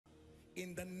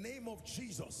in the name of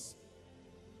Jesus.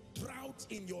 Drought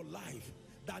in your life,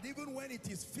 that even when it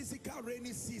is physical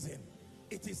rainy season,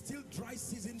 it is still dry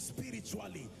season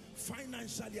spiritually,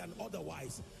 financially and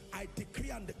otherwise. I decree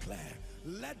and declare,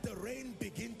 let the rain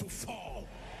begin to fall.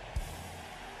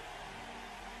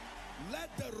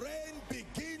 Let the rain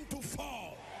begin to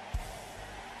fall.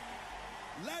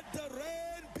 Let the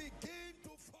rain begin to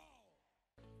fall.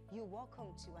 You're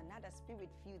welcome to another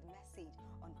spirit-filled message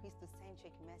on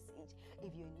Christocentric Message.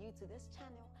 If you're new to this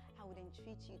channel, I would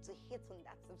entreat you to hit on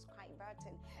that subscribe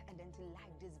button and then to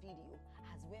like this video.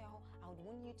 As well, I would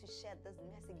want you to share this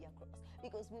message across,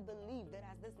 because we believe that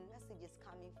as this message is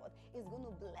coming forth, it's going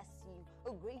to bless you.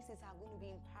 Graces are going to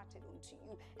be imparted unto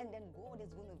you, and then God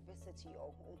is going to visit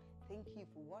your home. Thank you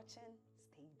for watching.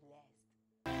 Stay blessed.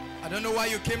 I don't know why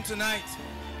you came tonight.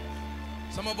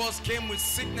 Some of us came with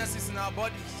sicknesses in our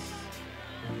bodies.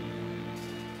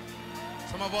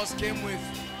 Some of us came with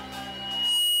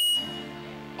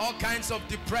all kinds of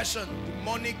depression,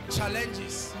 demonic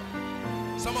challenges.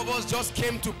 Some of us just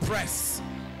came to press,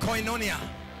 koinonia,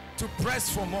 to press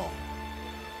for more.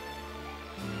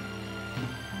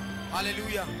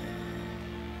 Hallelujah.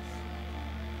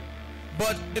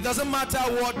 But it doesn't matter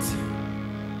what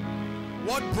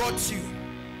brought you.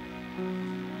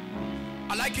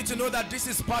 I'd like you to know that this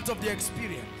is part of the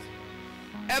experience.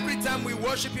 Every time we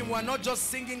worship him, we're not just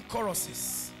singing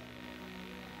choruses.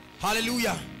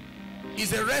 Hallelujah.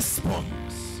 It's a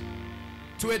response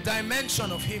to a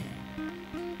dimension of him.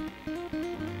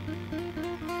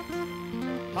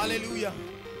 Hallelujah.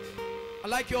 I'd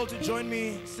like you all to join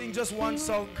me, sing just one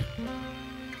song,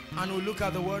 and we'll look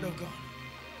at the word of God.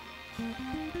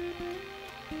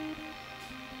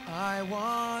 I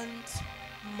want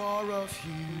more of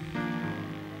you.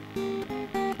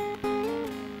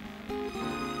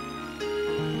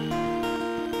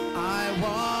 I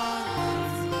want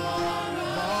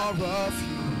more of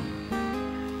you,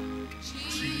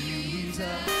 Jesus.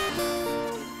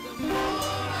 The more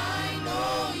I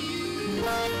know you,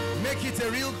 make it a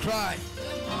real cry. The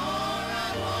more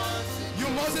I want to. You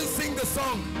mustn't sing the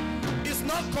song. It's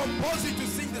not compulsory to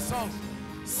sing the song.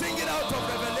 Sing it out of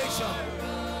revelation.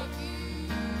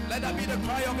 Let that be the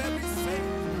cry of every saint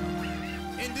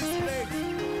in this place.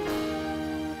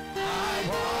 I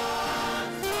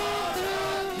want more of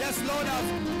you. Yes, Lord, I've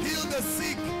healed the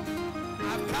sick,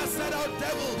 I've casted out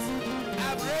devils,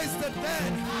 I've raised the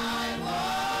dead,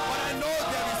 but I know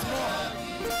there is more.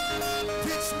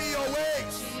 Teach me your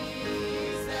ways.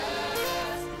 Jesus,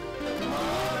 the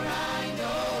more I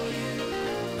know you,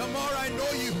 the more I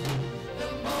know you, the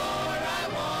more I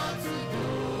want to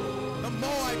know, the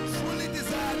more I truly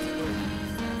desire to know.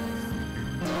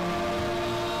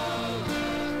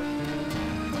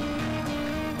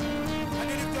 And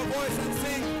you lift your voice and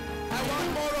sing, I want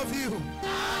more of you.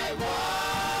 I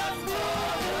want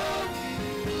more of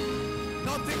you.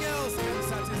 Nothing else can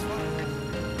satisfy.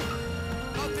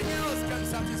 Nothing else can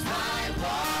satisfy. I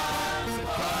want the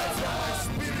cry from my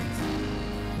spirit.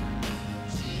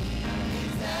 Jesus,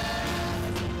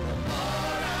 the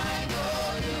more I know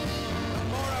you, the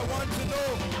more I want to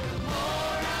know. The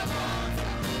more I want to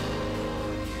know you.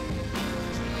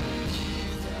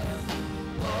 Jesus,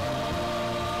 more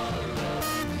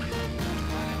of you.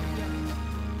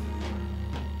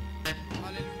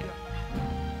 Hallelujah.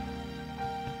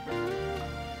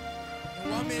 In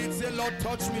 1 minute, say, Lord,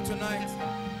 touch me tonight.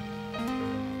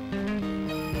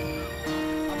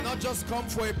 I've not just come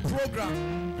for a program.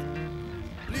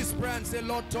 Please pray and say,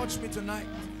 Lord, touch me tonight.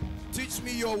 Teach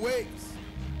me your ways.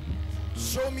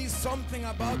 Show me something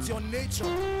about your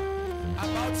nature,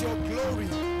 about your glory.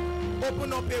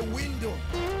 Open up a window,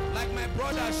 like my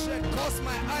brother said. Cause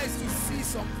my eyes to see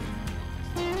something.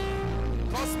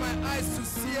 Cause my eyes to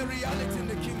see a reality in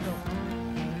the kingdom.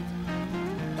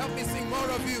 Help me sing more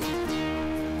of you.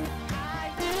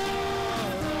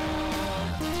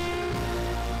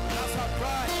 That's our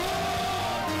cry.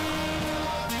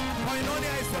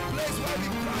 Koinonia is the place where we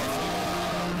cry.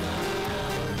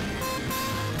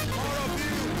 More of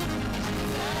you.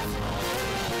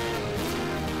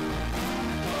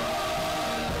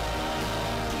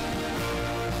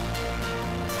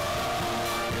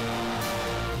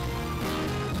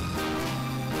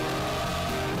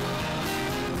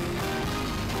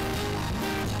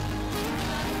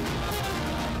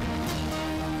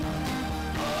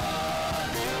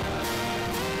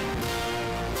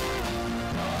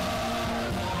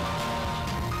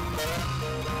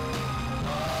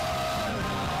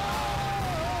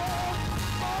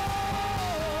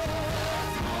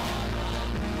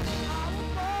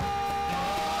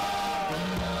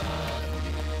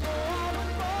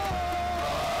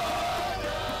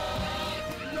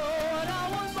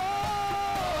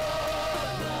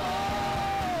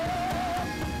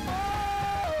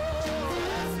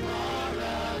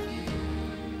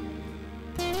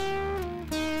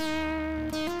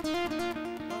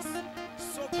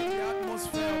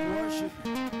 atmosphere of worship.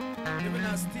 Even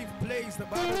as Steve plays, the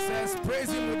Bible says,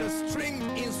 praise him with a stringed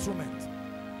instrument.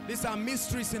 These are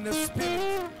mysteries in the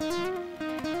spirit.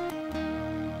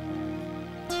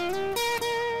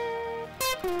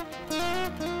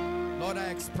 Lord, I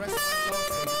express my love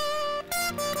for you.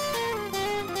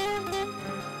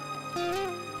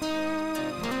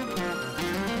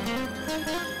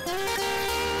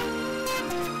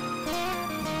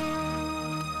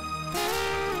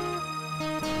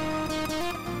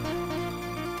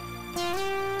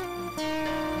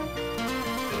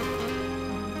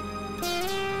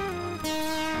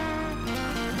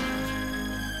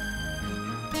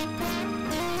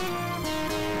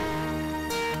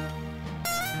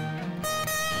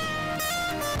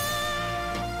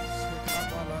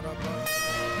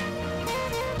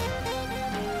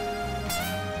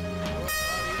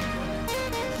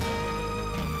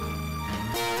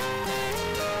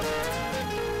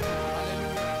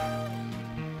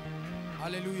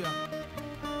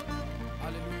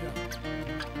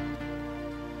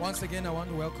 Once again, I want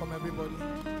to welcome everybody.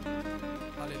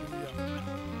 Hallelujah.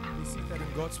 Be seated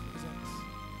in God's presence.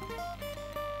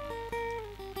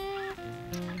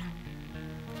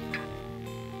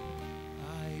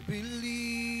 I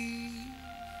believe,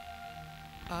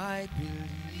 I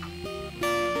believe,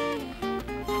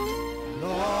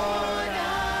 Lord,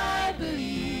 I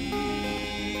believe,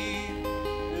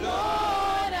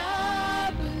 Lord,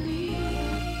 I believe,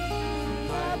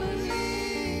 I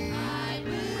believe, I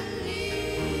believe,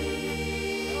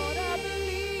 Lord, I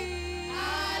believe,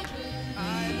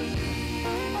 I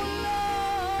believe, oh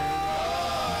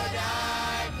Lord,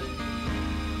 I believe,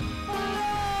 oh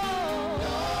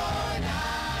Lord,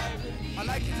 I believe. I'd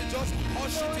like you to just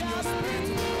hush it in your spirit.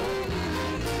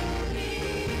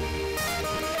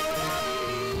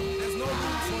 There's no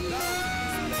room for doubt.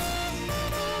 One more time.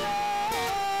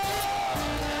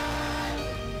 I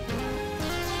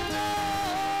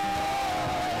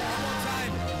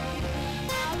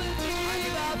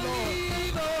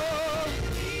believe, Lord.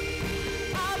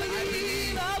 I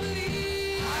believe, I believe, I believe.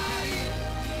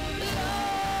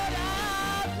 Lord, I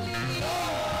believe.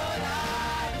 Lord, I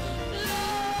believe.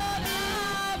 Lord,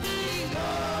 I believe.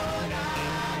 Lord,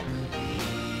 I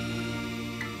believe.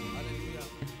 Hallelujah.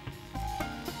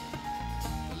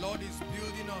 The Lord is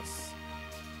building us,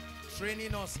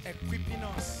 training us, equipping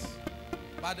us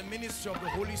by the ministry of the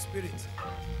Holy Spirit.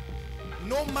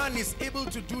 No man is able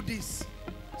to do this.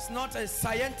 It's not a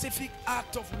scientific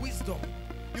act of wisdom.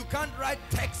 You can't write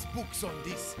textbooks on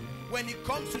this. When it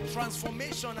comes to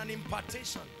transformation and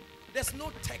impartation, there's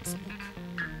no textbook.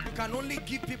 You can only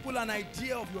give people an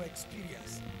idea of your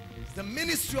experience. It's the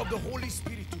ministry of the Holy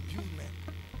Spirit to build men.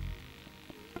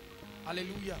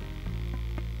 Hallelujah.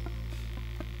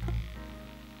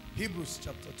 Hebrews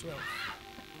chapter 12.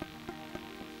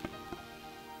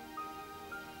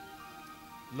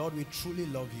 Lord, we truly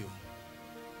love you.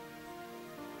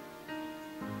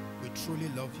 We truly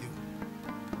love you.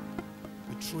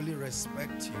 We truly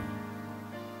respect you.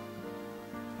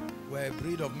 We're a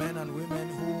breed of men and women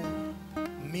who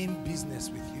mean business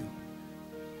with you.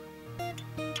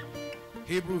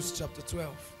 Hebrews chapter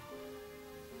 12.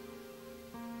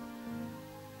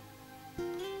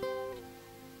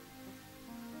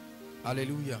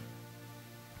 Hallelujah.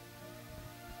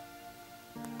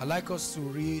 I'd like us to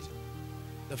read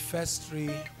the first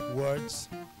three words.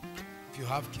 If you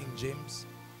have King James,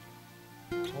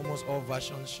 almost all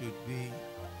versions should be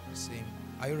the same.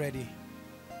 Are you ready?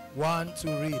 1,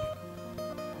 2, read.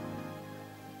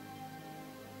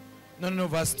 No,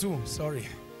 verse 2, sorry.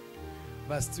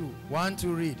 Verse 2. 1,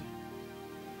 2, read.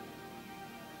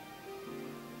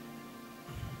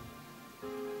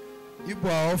 You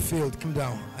are all failed. Come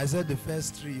down. I said the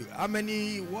first three. How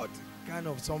many? What kind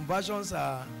of? Some versions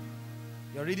are.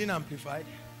 You're reading amplified.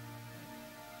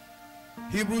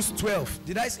 Hebrews 12.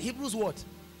 Did I say Hebrews what?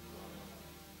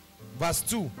 Verse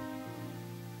 2.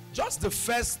 Just the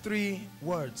first three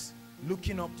words.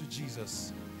 Looking up to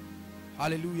Jesus.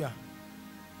 Hallelujah.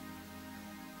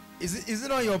 Is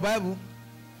it on your Bible?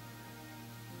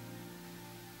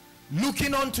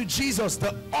 Looking unto Jesus,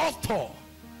 the author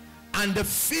and the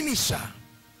finisher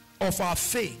of our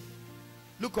faith.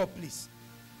 Look up, please.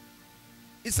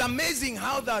 It's amazing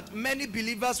how that many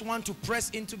believers want to press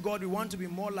into God. We want to be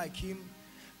more like him.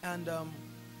 And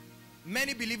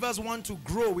many believers want to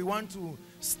grow. We want to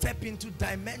step into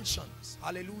dimensions.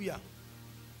 Hallelujah.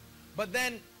 But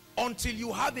then until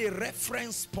you have a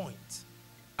reference point,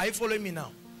 are you following me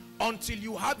now? Until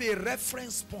you have a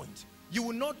reference point, you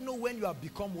will not know when you have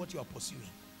become what you are pursuing.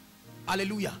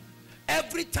 Hallelujah.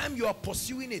 Every time you are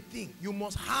pursuing a thing, you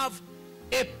must have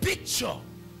a picture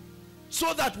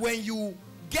so that when you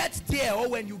get there, or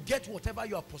when you get whatever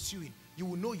you are pursuing, you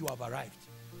will know you have arrived.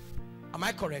 Am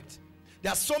I correct?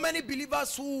 There are so many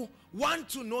believers who want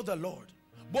to know the Lord,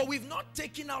 but we've not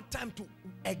taken out time to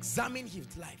examine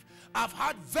his life. I've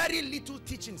had very little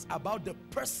teachings about the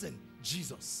person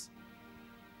Jesus.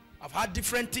 I've had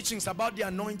different teachings about the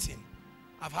anointing.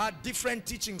 I've had different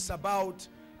teachings about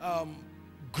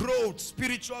growth,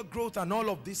 spiritual growth, and all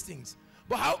of these things.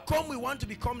 But how come we want to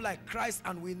become like Christ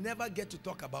and we never get to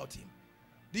talk about him?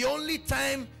 The only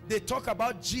time they talk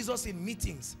about Jesus in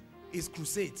meetings is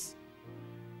crusades.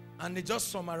 And they just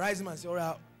summarize him and say, all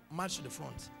right, march to the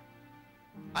front.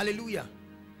 Hallelujah.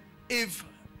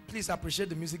 Please appreciate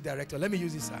the music director. Let me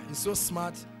use this. He's so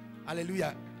smart.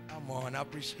 Hallelujah. Come on,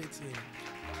 appreciate him.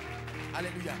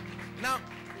 Hallelujah. Now,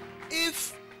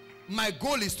 if my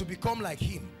goal is to become like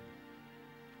him,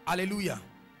 hallelujah,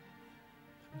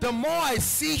 the more I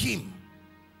see him,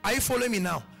 are you following me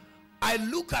now? I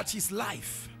look at his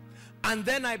life, and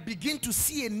then I begin to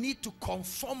see a need to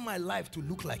conform my life to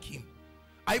look like him.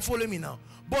 Are you following me now?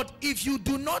 But if you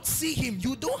do not see him,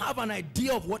 you don't have an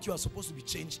idea of what you are supposed to be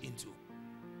changed into.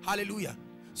 Hallelujah.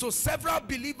 So several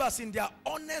believers, in their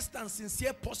honest and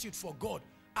sincere pursuit for God,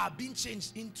 are being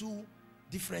changed into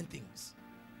different things.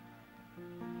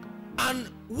 And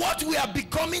what we are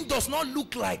becoming does not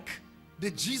look like the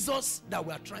Jesus that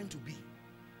we are trying to be.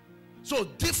 So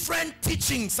different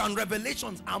teachings and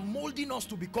revelations are molding us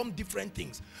to become different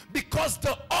things, because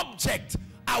the object,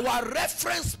 our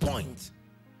reference point,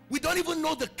 we don't even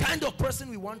know the kind of person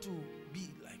we want to be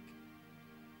like.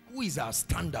 Who is our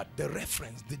standard, the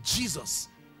reference, the Jesus?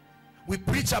 We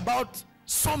preach about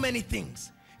so many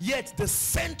things, yet the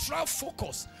central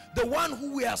focus, the one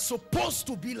who we are supposed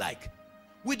to be like,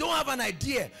 we don't have an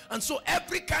idea. And so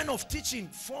every kind of teaching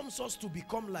forms us to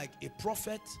become like a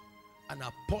prophet, an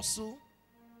apostle,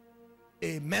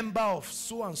 a member of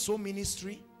so and so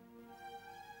ministry.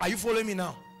 Are you following me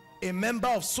now? A member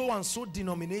of so and so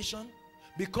denomination,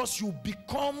 because you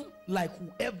become like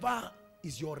whoever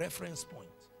is your reference point.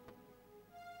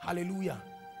 Hallelujah.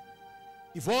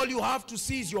 If all you have to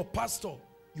see is your pastor,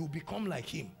 you become like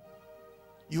him.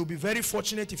 You'll be very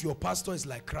fortunate if your pastor is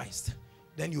like Christ.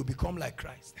 Then you become like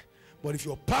Christ. But if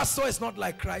your pastor is not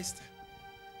like Christ,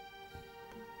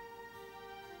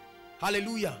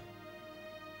 hallelujah.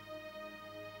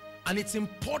 And it's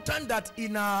important that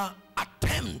in our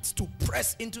attempt to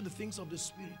press into the things of the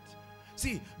Spirit,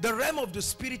 see, the realm of the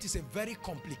Spirit is a very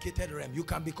complicated realm. You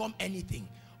can become anything.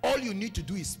 All you need to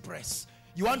do is press.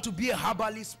 You want to be a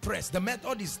herbalist, press. The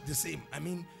method is the same. I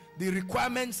mean, the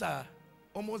requirements are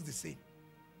almost the same.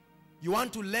 You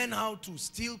want to learn how to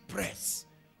still press.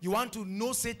 You want to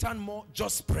know Satan more,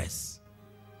 just press.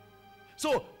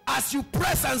 So as you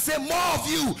press and say more of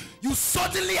you, you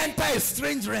suddenly enter a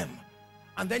strange realm.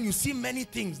 And then you see many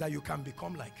things that you can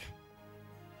become like.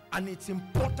 And it's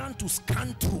important to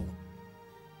scan through.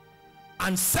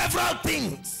 And several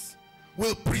things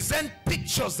will present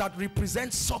pictures that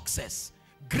represent success,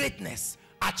 greatness,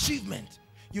 achievement.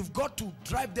 You've got to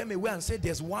drive them away and say,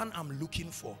 there's one I'm looking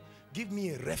for. Give me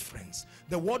a reference.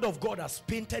 The word of God has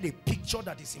painted a picture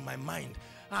that is in my mind.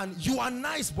 And you are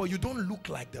nice, but you don't look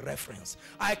like the reference.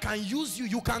 I can use you,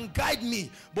 you can guide me,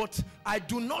 but I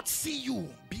do not see you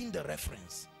being the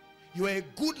reference. You are a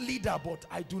good leader, but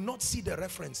I do not see the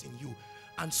reference in you.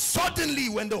 And suddenly,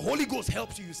 when the Holy Ghost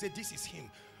helps you, you say, this is him.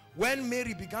 When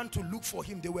Mary began to look for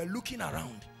him, they were looking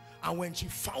around. And when she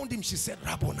found him, she said,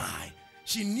 Rabboni.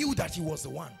 She knew that he was the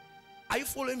one. Are you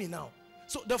following me now?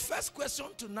 So the first question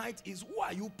tonight is, who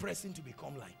are you pressing to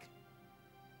become like?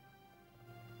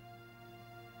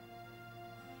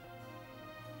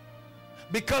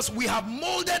 Because we have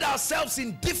molded ourselves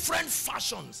in different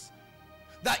fashions,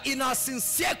 that in our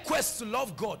sincere quest to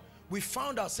love God, we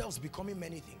found ourselves becoming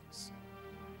many things.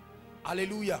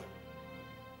 Hallelujah.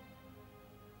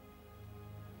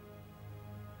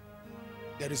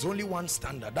 There is only one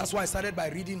standard. That's why I started by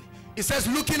reading. It says,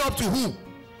 looking up to who?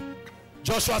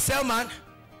 Joshua Selman,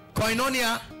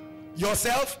 Koinonia,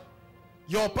 yourself,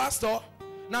 your pastor.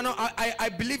 No, I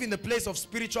believe in the place of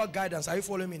spiritual guidance. Are you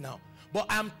following me now? But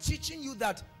I'm teaching you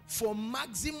that for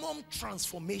maximum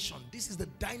transformation, this is the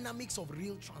dynamics of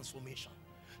real transformation.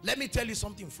 Let me tell you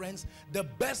something, friends. The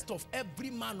best of every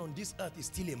man on this earth is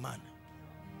still a man.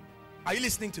 Are you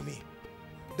listening to me?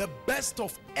 The best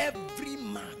of every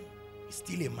man is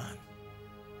still a man.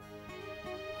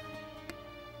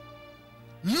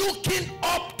 Looking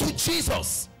up to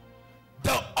Jesus,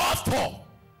 the author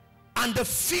and the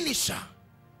finisher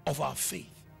of our faith.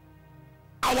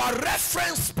 Our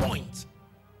reference point,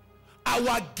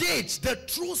 our gauge, the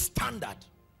true standard.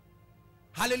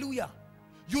 Hallelujah.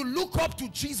 You look up to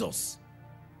Jesus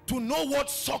to know what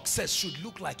success should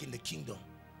look like in the kingdom.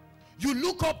 You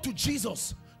look up to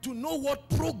Jesus to know what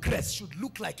progress should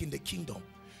look like in the kingdom.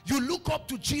 You look up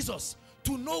to Jesus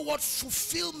to know what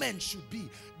fulfillment should be.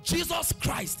 Jesus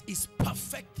Christ is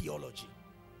perfect theology.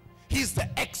 He's the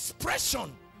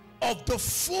expression of the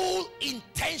full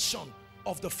intention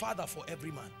of the Father for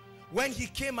every man. When he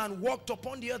came and walked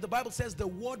upon the earth, the Bible says the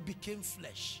word became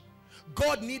flesh.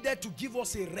 God needed to give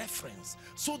us a reference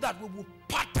so that we will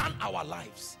pattern our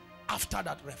lives after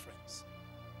that reference.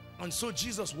 And so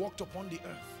Jesus walked upon the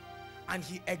earth and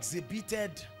he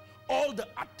exhibited all the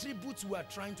attributes we are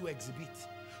trying to exhibit.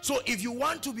 So if you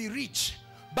want to be rich,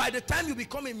 by the time you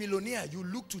become a millionaire, you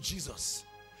look to Jesus.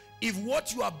 If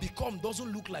what you have become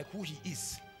doesn't look like who he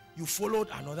is, you followed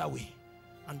another way,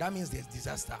 and that means there's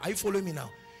disaster. Are you following me now?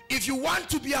 If you want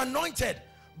to be anointed,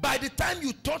 by the time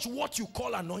you touch what you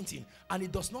call anointing and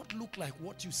it does not look like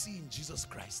what you see in Jesus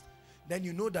Christ, then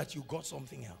you know that you got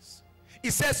something else.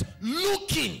 It says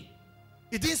looking.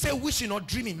 It didn't say wishing or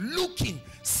dreaming. Looking.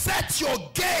 Set your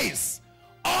gaze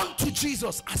onto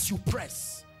Jesus as you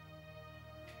press.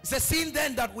 It says, seeing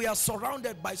then that we are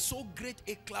surrounded by so great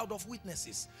a cloud of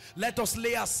witnesses, let us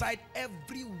lay aside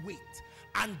every weight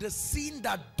and the sin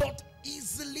that doth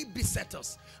easily beset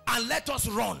us, and let us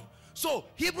run. So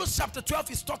Hebrews chapter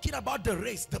 12 is talking about the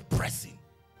race, the pressing.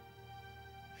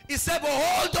 He said, but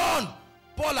hold on.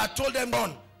 Paul had told them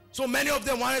run. So many of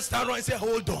them wanted to start running and say,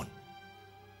 hold on.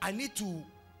 I need to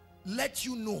let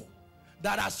you know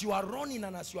that as you are running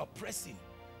and as you are pressing,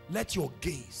 let your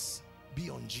gaze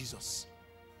be on Jesus,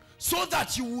 so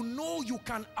that you will know, you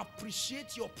can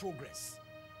appreciate your progress.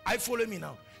 I follow me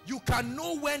now. You can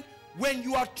know when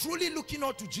you are truly looking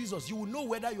out to Jesus, you will know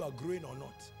whether you are growing or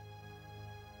not.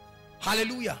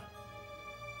 Hallelujah.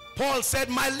 Paul said,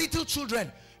 my little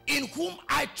children, in whom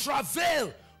I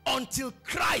travail until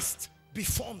Christ be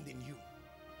formed in you.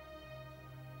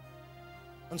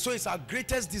 And so it's our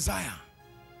greatest desire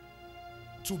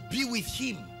to be with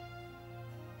him,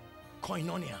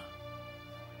 koinonia.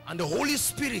 And the Holy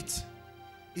Spirit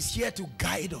is here to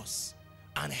guide us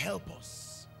and help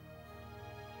us.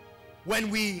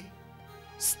 When we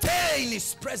stay in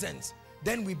his presence,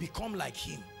 then we become like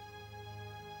him.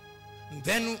 And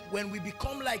then when we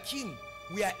become like him,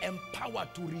 we are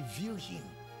empowered to reveal him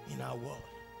in our world.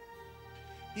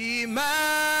 Emmanuel,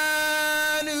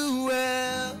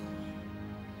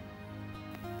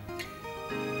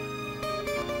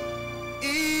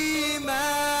 Emmanuel,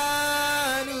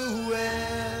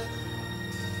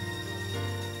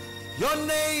 your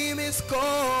name is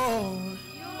called,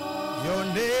 your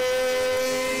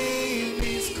name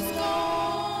is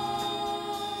called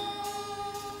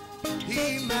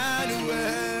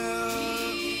Emmanuel.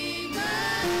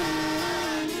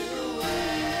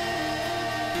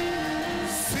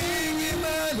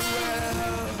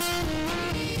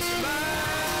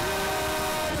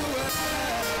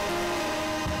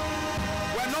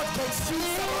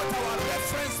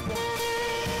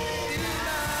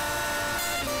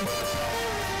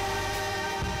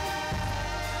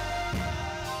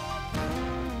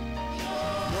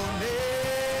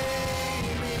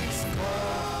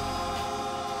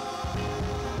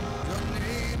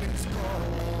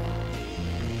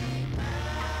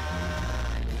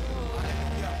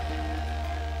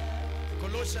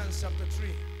 Chapter 3.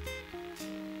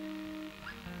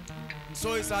 And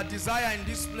so it's our desire in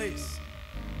this place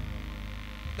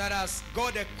that as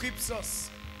God equips us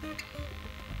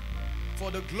for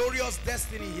the glorious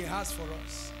destiny he has for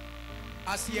us,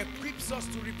 as he equips us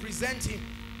to represent him,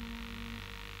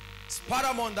 it's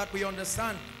paramount that we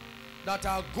understand that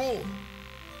our goal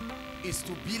is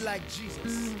to be like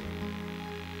Jesus.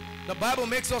 The Bible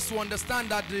makes us to understand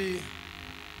that the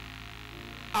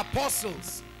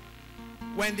apostles,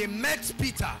 when they met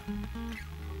Peter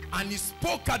and he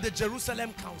spoke at the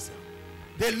Jerusalem council,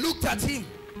 they looked at him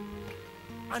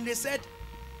and they said,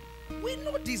 we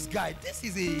know this guy, this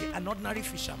is an ordinary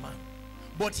fisherman,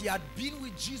 but he had been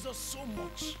with Jesus so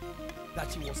much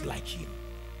that he was like him.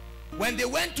 When they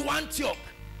went to Antioch,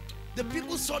 the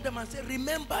people saw them and said,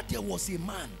 remember, there was a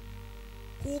man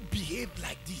who behaved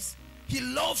like this. He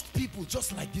loved people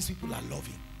just like these people are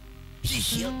loving. He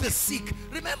healed the sick.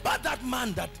 Remember that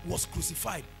man that was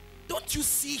crucified? Don't you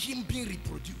see him being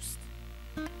reproduced?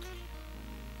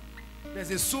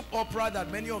 There's a soap opera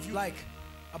that many of you like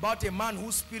about a man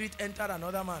whose spirit entered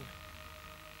another man.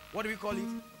 What do we call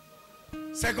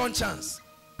it? Second chance.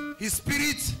 His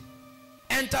spirit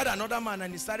entered another man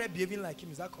and he started behaving like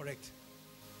him. Is that correct?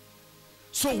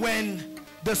 So when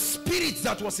the spirit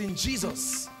that was in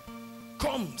Jesus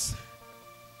comes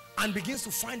and begins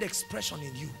to find expression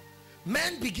in you,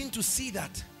 men begin to see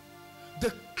that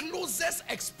the closest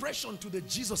expression to the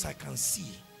Jesus I can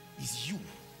see is you.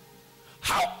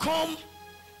 How come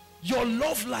your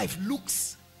love life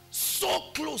looks so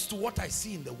close to what I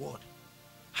see in the world?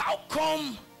 How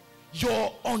come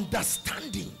your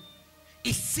understanding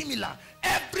is similar?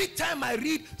 Every time I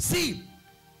read, see,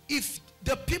 if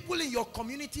the people in your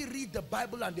community read the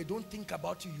Bible and they don't think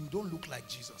about you, you don't look like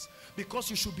Jesus, because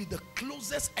you should be the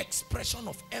closest expression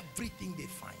of everything they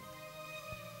find.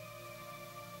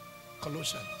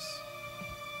 Colossians.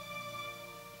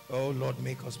 Oh Lord,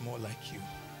 make us more like you.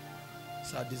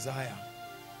 It's our desire.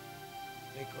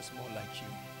 Make us more like you.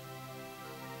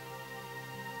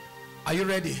 Are you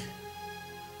ready?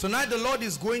 Tonight the Lord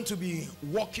is going to be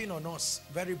working on us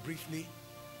very briefly.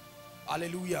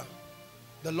 Hallelujah.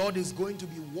 The Lord is going to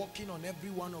be working on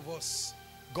every one of us.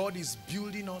 God is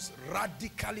building us,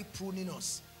 radically pruning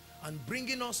us, and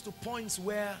bringing us to points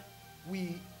where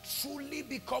we truly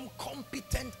become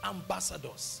competent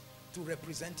ambassadors to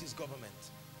represent his government.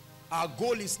 Our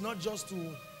goal is not just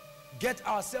to get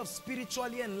ourselves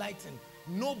spiritually enlightened.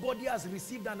 Nobody has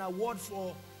received an award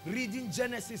for reading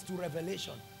Genesis to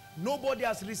Revelation. Nobody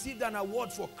has received an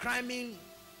award for cramming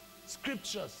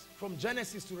scriptures from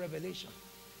Genesis to Revelation.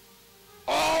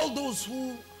 All those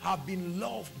who have been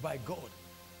loved by God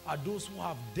are those who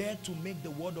have dared to make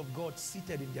the word of God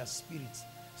seated in their spirits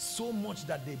so much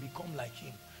that they become like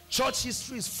him. Church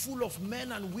history is full of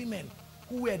men and women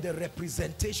who were the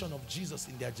representation of Jesus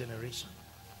in their generation.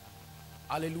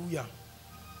 Hallelujah.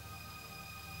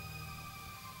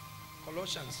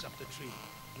 Colossians chapter 3,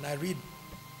 and I read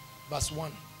verse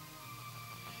 1.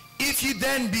 If you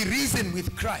then be risen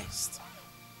with Christ,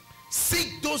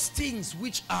 seek those things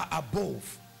which are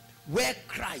above, where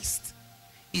Christ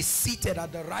is seated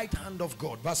at the right hand of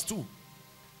God. Verse 2.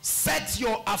 Set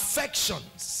your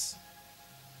affections.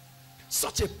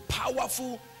 Such a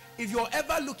powerful, if you're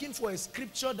ever looking for a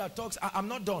scripture that talks, I'm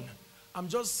not done. I'm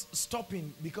just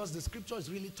stopping because the scripture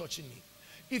is really touching me.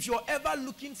 If you're ever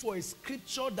looking for a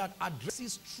scripture that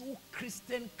addresses true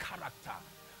Christian character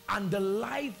and the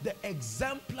life, the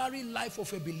exemplary life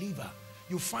of a believer,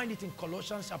 you find it in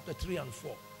Colossians chapter 3 and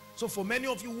 4. So for many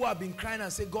of you who have been crying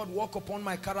and say, God, work upon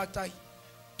my character,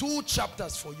 2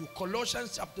 chapters for you.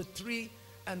 Colossians chapter 3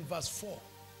 and verse 4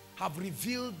 have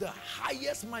revealed the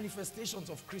highest manifestations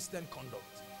of Christian conduct.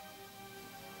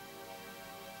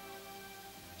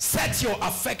 Set your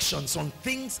affections on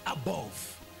things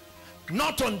above,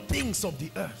 not on things of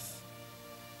the earth.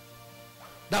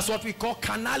 That's what we call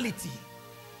carnality.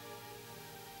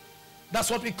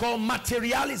 That's what we call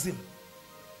materialism.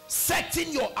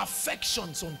 Setting your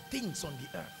affections on things on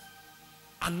the earth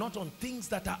and not on things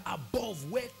that are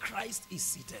above, where Christ is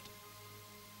seated.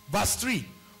 Verse 3.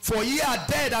 For ye are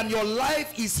dead, and your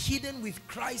life is hidden with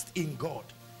Christ in God.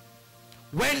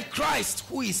 When Christ,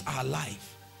 who is our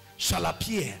life, shall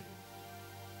appear,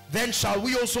 then shall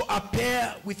we also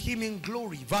appear with him in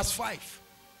glory. Verse 5.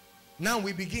 Now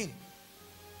we begin.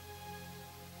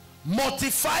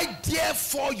 Mortify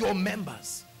therefore your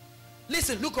members.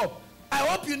 Listen, look up. I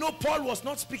hope you know Paul was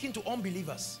not speaking to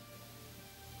unbelievers.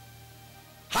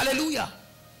 Hallelujah.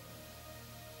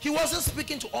 He wasn't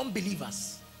speaking to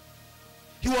unbelievers.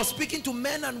 He was speaking to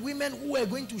men and women who were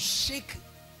going to shake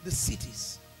the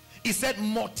cities. He said,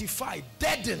 mortify,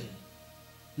 deaden.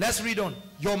 Let's read on.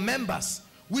 Your members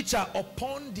which are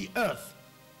upon the earth.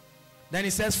 Then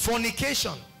he says,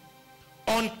 fornication,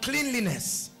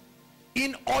 uncleanliness,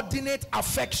 inordinate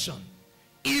affection,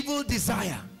 evil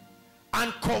desire,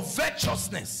 and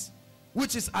covetousness,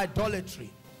 which is idolatry.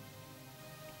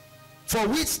 For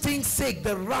which things sake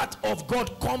the wrath of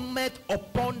God cometh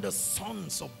upon the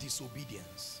sons of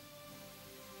disobedience,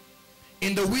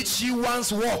 in the which ye once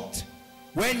walked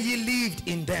when ye lived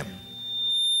in them.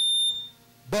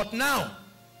 But now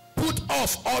put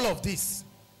off all of this.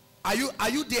 Are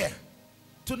you there?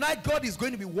 Tonight God is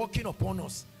going to be working upon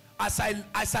us. As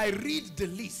I read the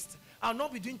list, I'll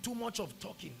not be doing too much of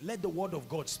talking. Let the word of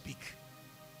God speak.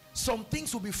 Some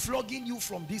things will be flogging you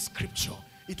from this scripture.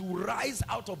 It will rise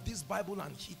out of this Bible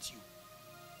and hit you.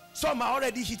 Some are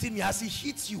already hitting me. As he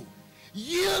hits you,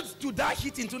 yield to that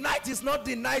hitting. Tonight is not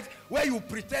the night where you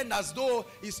pretend as though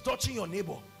it's touching your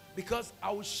neighbor, because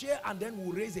I will share and then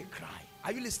we'll raise a cry.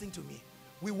 Are you listening to me?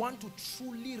 We want to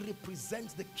truly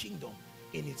represent the kingdom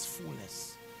in its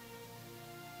fullness.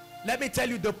 Let me tell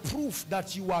you, the proof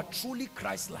that you are truly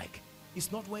Christ-like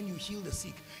is not when you heal the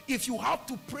sick. If you have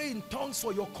to pray in tongues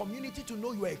for your community to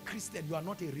know you are a Christian, you are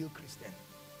not a real Christian.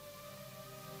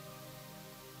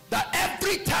 That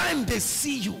every time they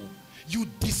see you, you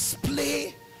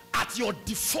display at your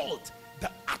default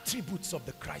the attributes of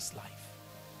the Christ life.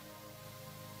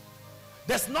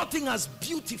 There's nothing as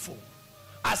beautiful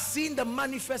are seeing the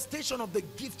manifestation of the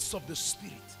gifts of the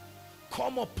Spirit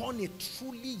come upon a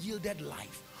truly yielded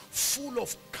life, full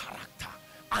of character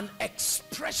and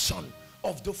expression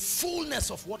of the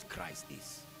fullness of what Christ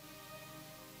is.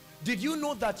 Did you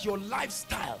know that your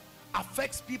lifestyle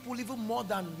affects people even more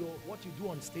than what you do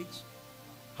on stage?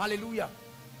 Hallelujah.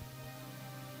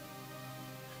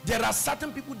 There are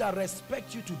certain people that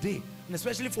respect you today, and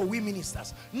especially for we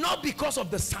ministers, not because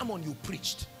of the sermon you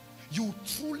preached. You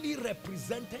truly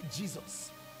represented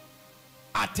Jesus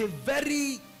at a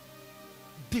very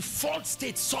default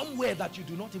state somewhere that you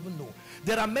do not even know.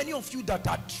 There are many of you that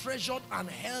are treasured and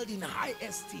held in high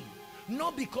esteem,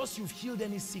 not because you've healed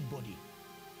any sick body.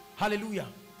 Hallelujah.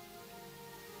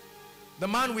 The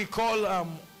man we call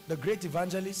the great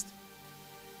evangelist,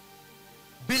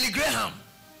 Billy Graham,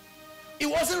 it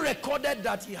wasn't recorded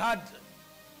that he had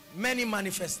many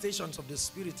manifestations of the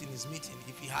Spirit in his meeting,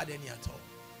 if he had any at all.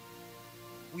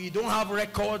 We don't have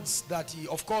records that he,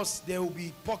 of course, there will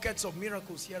be pockets of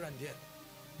miracles here and there.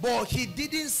 But he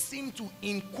didn't seem to,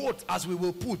 in quote, as we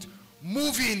will put,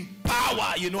 move in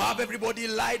power, you know, have everybody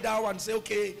lie down and say,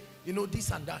 okay, you know,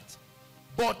 this and that.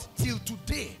 But till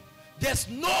today, there's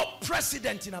no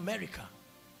president in America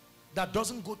that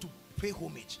doesn't go to pay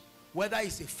homage, whether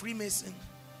he's a Freemason,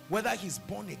 whether he's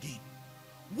born again.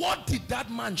 What did that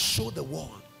man show the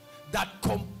world that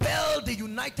compelled the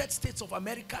United States of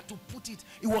America to put it?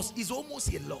 It's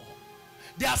almost a law.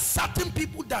 There are certain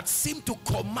people that seem to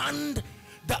command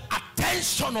the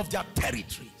attention of their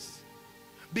territories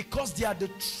because they are the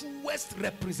truest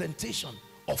representation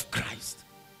of Christ.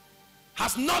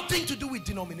 Has nothing to do with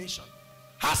denomination.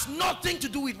 Has nothing to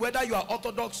do with whether you are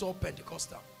Orthodox or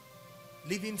Pentecostal.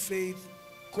 Living Faith,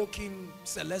 Cooking,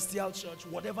 Celestial Church,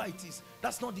 whatever it is.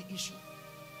 That's not the issue.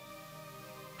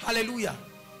 Hallelujah.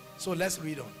 So let's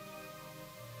read on.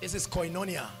 This is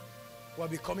koinonia. We're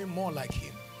becoming more like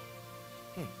him.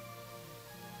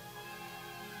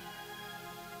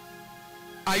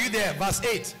 Are you there? Verse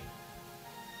 8.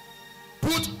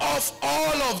 Put off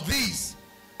all of these.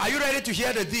 Are you ready to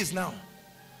hear the these now?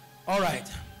 All right.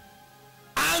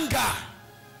 Anger.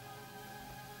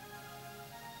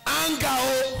 Anger.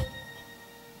 Oh.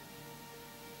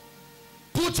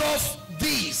 Put off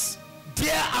these,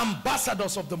 dear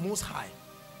ambassadors of the Most High.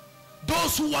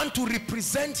 Those who want to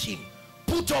represent him,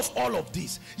 put off all of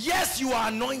these. Yes, you are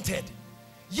anointed.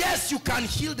 Yes, you can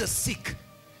heal the sick.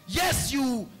 Yes,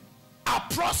 you are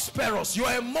prosperous. You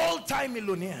are a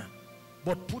multi-millionaire.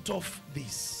 But put off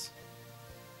this.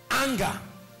 Anger.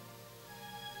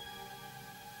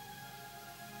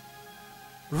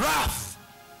 Wrath.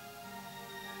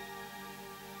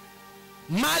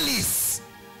 Malice.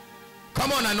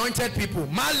 Come on, anointed people.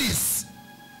 Malice.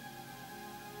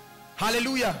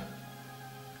 Hallelujah.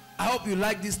 I hope you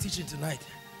like this teaching tonight.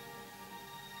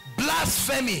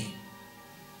 Blasphemy.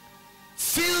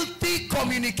 Filthy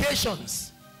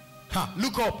communications.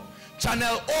 Look up.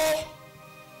 Channel O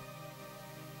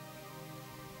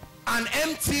and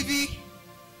MTV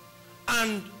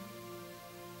and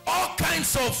all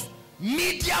kinds of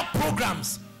media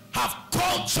programs have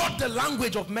cultured the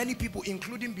language of many people,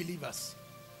 including believers.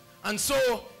 And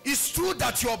so it's true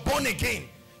that you're born again,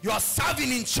 you are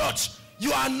serving in church,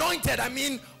 you are anointed. I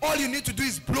mean, all you need to do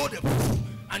is blow the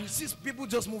and you see people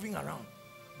just moving around.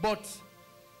 But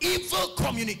evil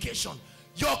communication,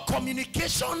 your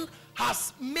communication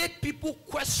has made people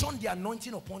question the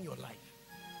anointing upon your life.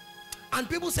 And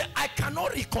people say, I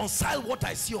cannot reconcile what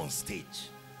I see on stage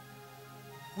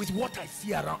with what I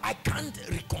see around. I can't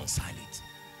reconcile it.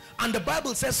 And the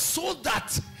Bible says, so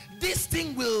that this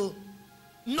thing will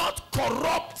not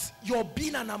corrupt your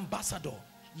being an ambassador,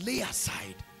 lay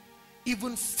aside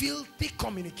even filthy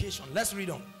communication. Let's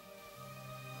read on.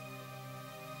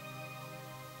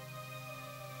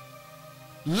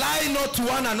 Lie not to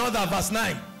one another, verse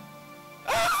 9.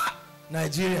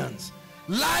 Nigerians,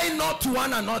 lie not to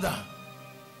one another.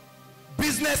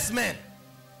 Businessmen,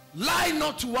 lie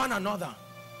not to one another.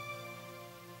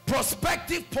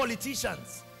 Prospective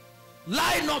politicians,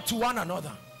 lie not to one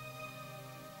another.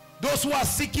 Those who are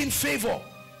seeking favor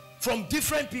from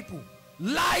different people,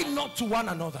 lie not to one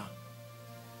another.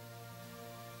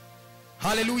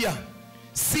 Hallelujah.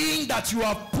 Seeing that you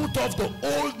have put off the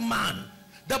old man.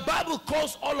 The Bible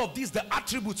calls all of these the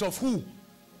attributes of who?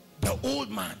 The old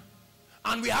man.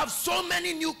 And we have so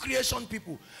many new creation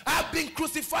people. I have been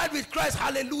crucified with Christ,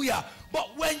 hallelujah. But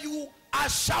when you are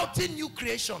shouting new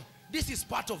creation, this is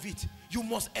part of it. You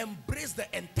must embrace the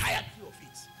entirety of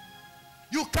it.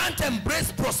 You can't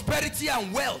embrace prosperity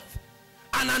and wealth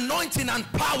and anointing and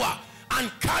power and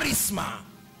charisma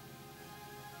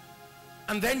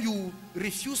And then you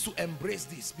refuse to embrace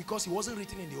this because it wasn't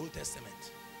written in the Old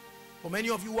Testament. For many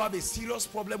of you who have a serious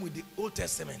problem with the Old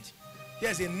Testament,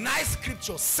 here's a nice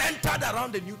scripture centered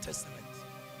around the New Testament.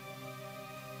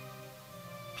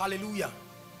 Hallelujah.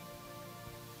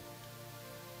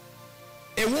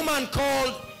 A woman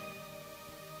called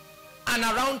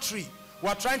Anna Roundtree.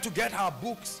 We're trying to get her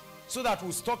books so that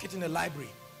we'll stock it in the library.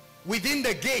 Within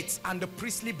the Gates and the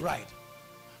Priestly Bride.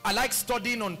 I like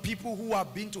studying on people who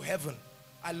have been to heaven.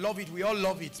 I love it. We all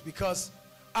love it because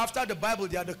after the Bible,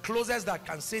 they are the closest that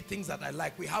can say things that I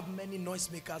like. We have many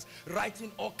noisemakers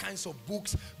writing all kinds of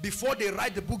books. Before they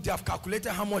write the book, they have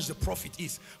calculated how much the profit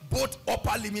is, both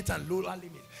upper limit and lower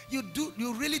limit.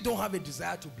 You really don't have a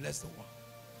desire to bless the world.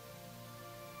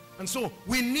 And so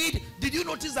we need, did you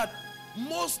notice that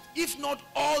most, if not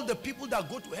all, the people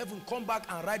that go to heaven come back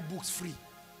and write books free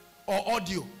or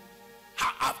audio?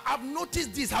 I've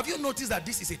noticed this. Have you noticed that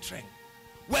this is a trend?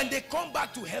 When they come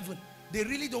back to heaven, they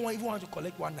really don't even want to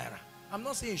collect 1 naira. I'm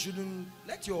not saying you shouldn't.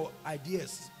 Let your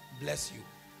ideas bless you.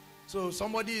 So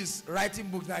somebody is writing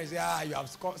books now, you say, you have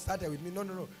started with me.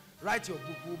 No. Write your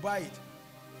book, we'll buy it.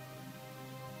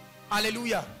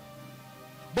 Hallelujah.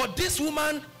 But this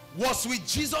woman was with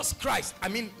Jesus Christ. I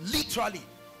mean, literally,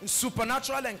 in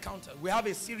supernatural encounter. We have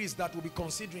a series that we'll be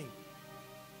considering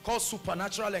called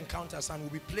Supernatural Encounters, and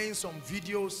we'll be playing some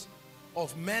videos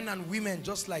of men and women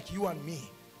just like you and me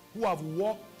who have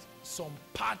walked some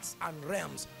paths and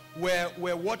realms. We're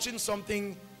watching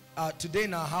something today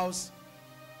in our house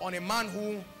on a man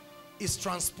who is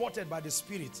transported by the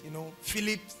Spirit. You know,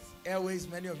 Philip's Airways,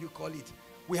 many of you call it.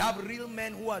 We have real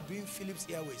men who are doing Philip's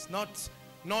Airways,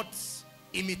 not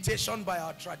imitation by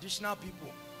our traditional people.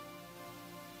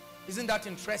 Isn't that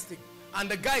interesting? And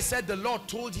the guy said the Lord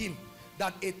told him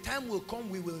that a time will come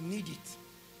we will need it.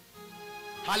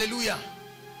 Hallelujah.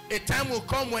 A time will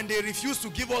come when they refuse to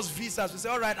give us visas. We say,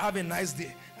 all right, have a nice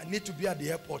day. I need to be at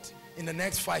the airport in the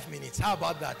next 5 minutes. How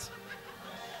about that?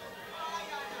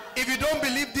 If you don't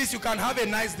believe this, you can have a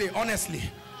nice day, honestly.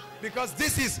 Because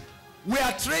this is, we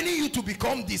are training you to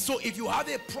become this. So if you have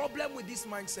a problem with this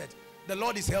mindset, the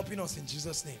Lord is helping us in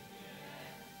Jesus' name.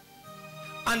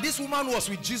 And this woman was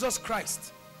with Jesus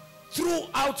Christ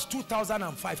throughout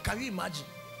 2005. Can you imagine?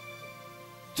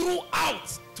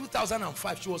 Throughout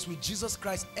 2005, she was with Jesus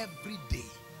Christ every day.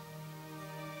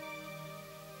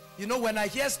 You know, when I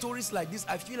hear stories like this,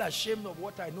 I feel ashamed of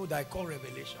what I know that I call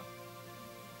revelation.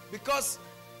 Because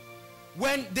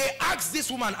when they asked this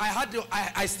woman,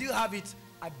 I still have it,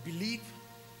 I believe,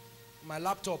 my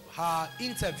laptop, her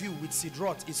interview with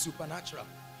Sidroth is supernatural.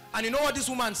 And you know what this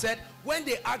woman said? When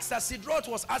they asked her, Sidroth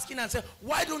was asking her and said,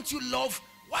 why didn't you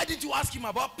ask him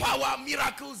about power,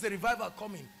 miracles, the revival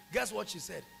coming? Guess what she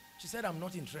said? She said, I'm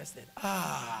not interested.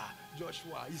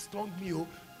 Joshua, he stung me. Oh.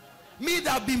 Me that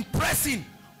have been pressing.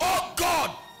 Oh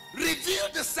God, reveal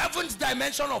the 7th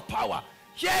dimension of power.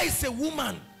 Here is a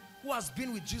woman who has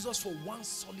been with Jesus for 1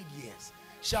 solid year.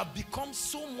 She has become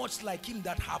so much like him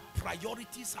that her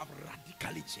priorities have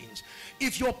radically changed.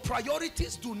 If your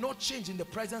priorities do not change in the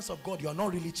presence of God, you are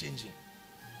not really changing.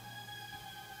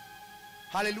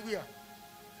 Hallelujah.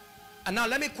 And now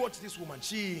let me quote this woman.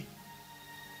 She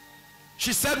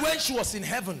said when she was in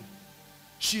heaven,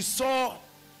 she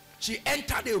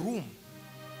entered a room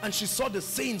and she saw the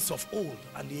saints of old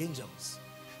and the angels.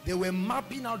 They were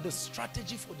mapping out the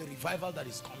strategy for the revival that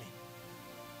is coming.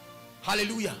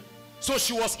 Hallelujah. So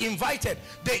she was invited.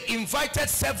 They invited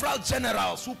several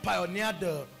generals who pioneered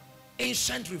the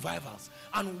ancient revivals,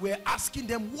 and were asking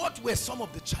them what were some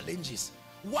of the challenges.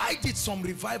 Why did some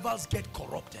revivals get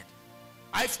corrupted?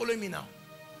 Are you following me now?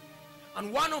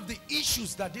 And one of the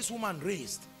issues that this woman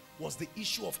raised was the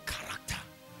issue of character.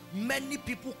 Many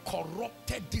people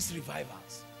corrupted these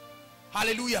revivals.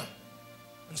 Hallelujah.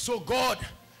 And so God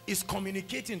is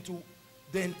communicating to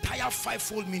the entire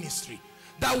fivefold ministry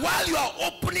that while you are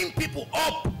opening people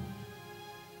up,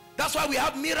 that's why we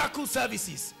have miracle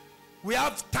services. We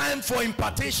have time for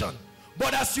impartation.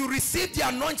 But as you receive the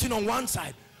anointing on one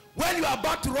side, when you are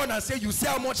about to run and say, you see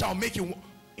how much I'll make you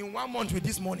in 1 month with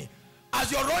this money, as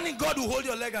you're running, God will hold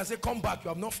your leg and say, come back, you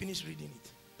have not finished reading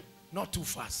it. Not too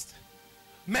fast.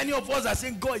 Many of us are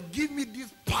saying, God, give me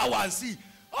this power. And see,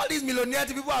 all these millionaire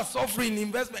people are suffering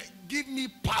investment. Give me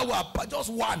power, but just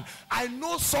one. I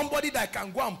know somebody that I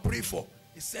can go and pray for.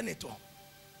 A senator.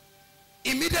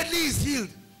 Immediately he's healed.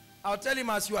 I'll tell him,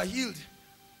 as you are healed,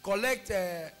 collect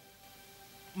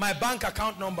my bank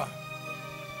account number.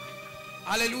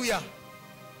 Hallelujah.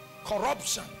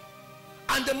 Corruption.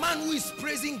 And the man who is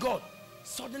praising God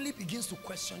suddenly begins to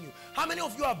question you. How many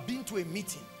of you have been to a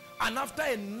meeting and after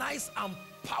a nice and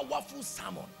powerful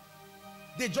sermon,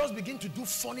 they just begin to do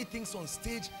funny things on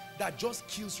stage that just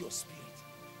kills your spirit.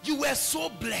 You were so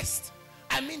blessed.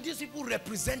 I mean, these people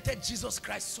represented Jesus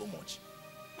Christ so much.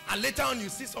 And later on, you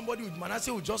see somebody with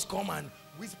Manasseh will just come and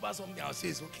whisper something. I'll say,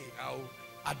 it's okay, I'll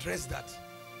address that.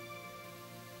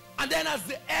 And then as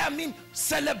the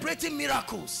celebrating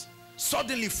miracles,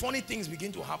 suddenly funny things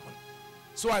begin to happen.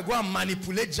 So I go and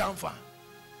manipulate Jamfa.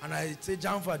 And I say,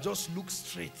 Jamfa, just look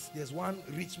straight. There's one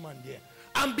rich man there.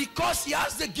 And because he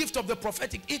has the gift of the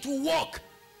prophetic, it will work.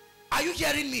 Are you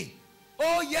hearing me?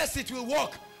 Oh yes, it will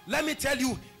work. Let me tell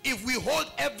you, if we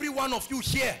hold every one of you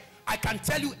here, I can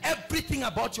tell you everything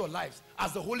about your lives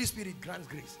as the Holy Spirit grants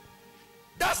grace.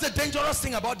 That's the dangerous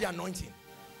thing about the anointing.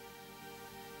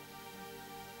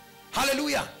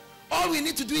 Hallelujah. All we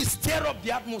need to do is stir up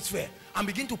the atmosphere and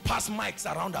begin to pass mics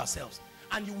around ourselves,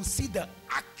 and you will see the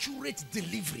accurate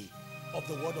delivery of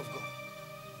the word of God.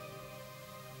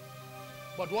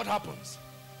 But what happens?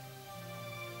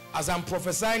 As I'm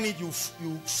prophesying it, you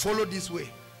follow this way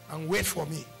and wait for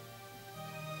me.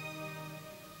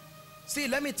 See,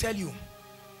 let me tell you,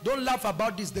 don't laugh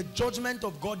about this. The judgment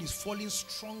of God is falling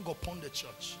strong upon the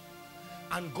church.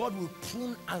 And God will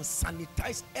prune and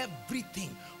sanitize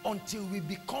everything until we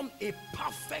become a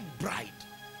perfect bride.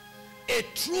 A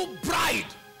true bride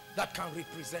that can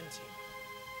represent him.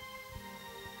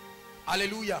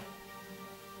 Hallelujah.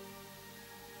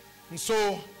 And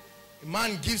so, a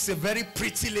man gives a very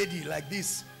pretty lady like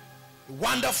this a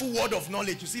wonderful word of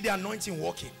knowledge. You see the anointing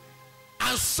working.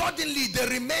 And suddenly, the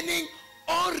remaining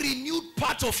unrenewed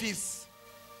part of his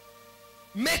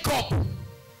makeup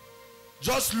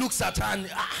just looks at her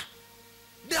and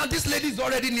now this lady is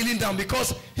already kneeling down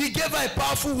because he gave her a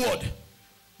powerful word.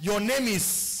 Your name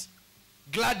is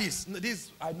Gladys.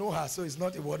 This, I know her, so it's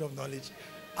not a word of knowledge.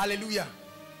 Hallelujah.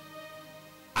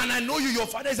 And I know you, your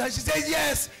father is, and she says,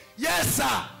 yes, yes,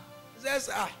 sir. He says,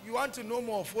 you want to know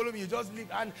more, follow me, you just leave.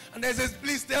 And they says,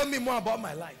 please tell me more about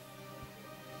my life.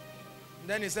 And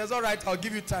then he says, all right, I'll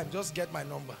give you time, just get my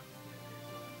number.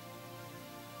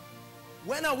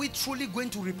 When are we truly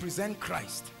going to represent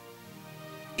Christ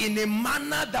in a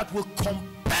manner that will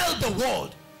compel the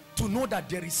world to know that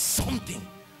there is something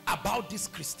about this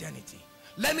Christianity?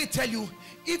 Let me tell you,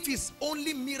 if it's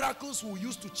only miracles we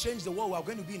use to change the world, we are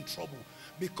going to be in trouble,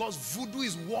 because voodoo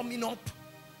is warming up.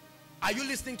 Are you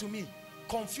listening to me?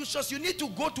 Confucius, you need to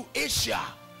go to Asia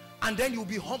and then you'll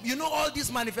be home. You know all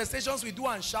these manifestations we do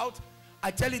and shout?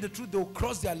 I tell you the truth, they'll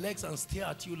cross their legs and stare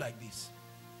at you like this.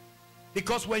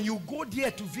 Because when you go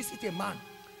there to visit a man,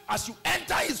 as you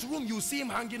enter his room, you see him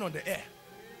hanging on the air.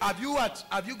 Have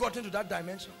you gotten to that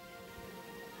dimension?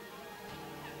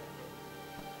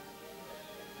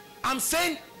 I'm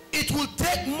saying it will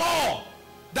take more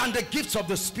than the gifts of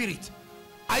the Spirit.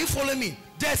 Are you following me?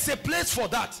 There's a place for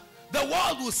that. The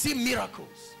world will see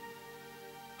miracles.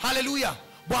 Hallelujah.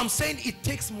 But I'm saying it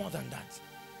takes more than that.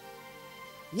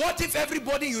 What if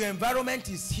everybody in your environment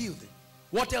is healed?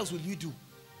 What else will you do?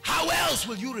 How else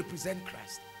will you represent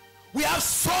Christ? We have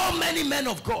so many men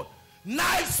of God,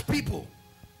 nice people,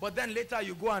 but then later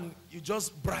you go and you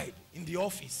just bribe in the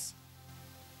office.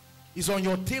 It's on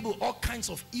your table, all kinds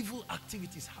of evil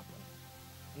activities happen.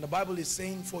 And the Bible is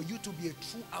saying, for you to be a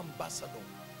true ambassador,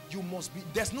 you must be,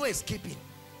 there's no escaping.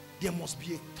 There must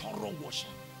be a thorough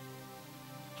washing.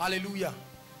 Hallelujah.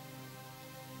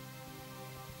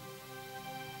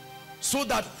 So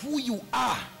that who you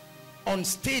are on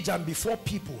stage and before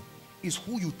people is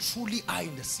who you truly are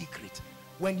in the secret.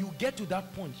 When you get to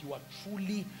that point,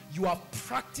 you are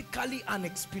practically and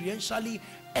experientially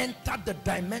entered the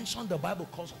dimension the Bible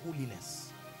calls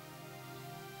holiness.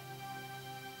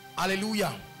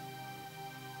 Hallelujah.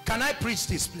 Can I preach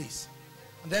this, please?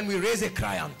 And then we raise a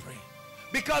cry and pray.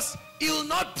 Because it will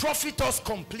not profit us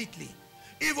completely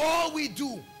if all we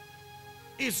do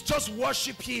is just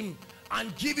worship him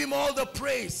and give him all the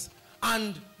praise.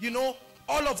 And you know,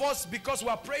 all of us, because we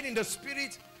are praying in the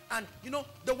Spirit. And you know,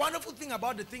 the wonderful thing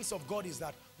about the things of God is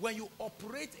that when you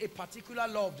operate a particular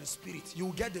law of the Spirit, you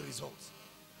will get the results.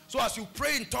 So as you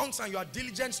pray in tongues and you are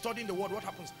diligent studying the word, what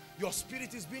happens? Your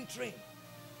spirit is being trained.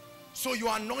 So you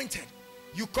are anointed.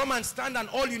 You come and stand, and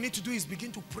all you need to do is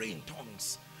begin to pray in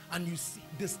tongues. And you see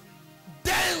this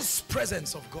dense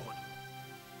presence of God.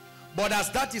 But as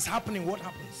that is happening, what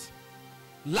happens?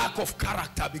 Lack of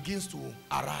character begins to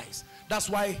arise. That's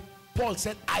why Paul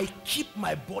said, I keep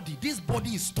my body. This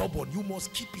body is stubborn. You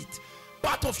must keep it.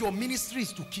 Part of your ministry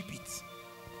is to keep it.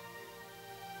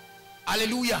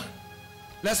 Hallelujah.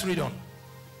 Let's read on.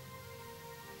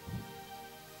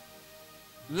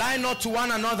 Lie not to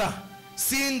one another,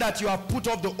 seeing that you have put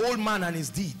off the old man and his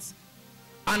deeds,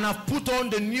 and have put on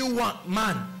the new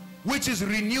man, which is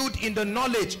renewed in the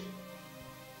knowledge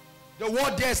The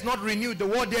word there is not renewed. The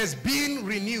word there is being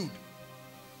renewed.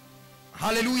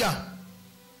 Hallelujah.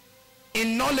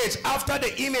 In knowledge after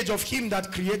the image of him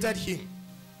that created him.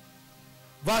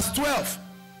 Verse 12.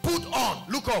 Put on.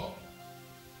 Look up.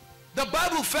 The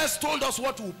Bible first told us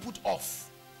what to put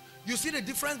off. You see the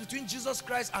difference between Jesus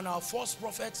Christ and our false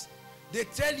prophets? They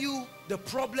tell you the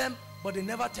problem, but they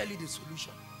never tell you the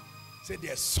solution. Say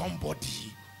there's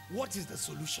somebody. What is the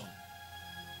solution?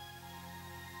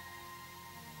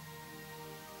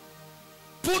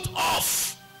 Put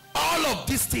off all of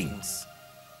these things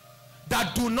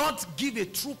that do not give a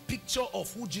true picture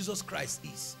of who Jesus Christ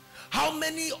is. How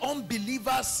many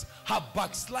unbelievers have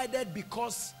backslided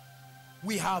because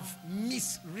we have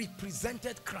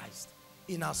misrepresented Christ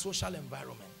in our social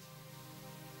environment?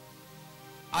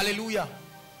 Hallelujah.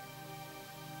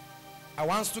 I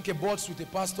once took a board with a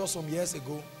pastor some years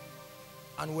ago,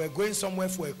 and we were going somewhere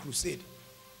for a crusade.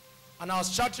 And I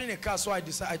was chartering a car, so I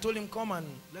told him, come and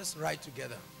let's ride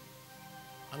together.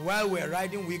 And while we were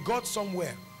riding, we got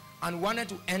somewhere and wanted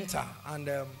to enter, and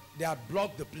they had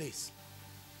blocked the place.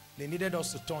 They needed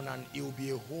us to turn, and it would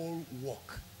be a whole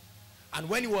walk. And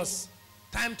when it was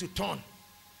time to turn,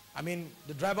 I mean,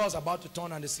 the driver was about to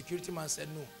turn, and the security man said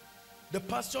no. The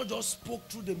pastor just spoke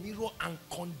through the mirror and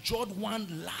conjured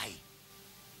one lie.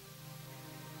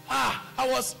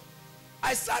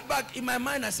 I sat back in my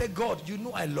mind. I said, God, you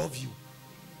know I love you.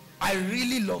 I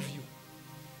really love you.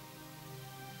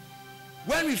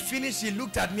 When we finished, he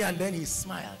looked at me and then he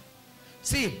smiled.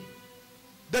 See,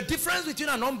 the difference between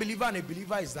an unbeliever and a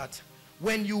believer is that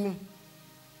when you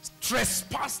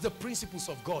trespass the principles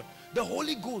of God, the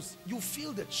Holy Ghost, you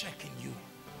feel the check in you.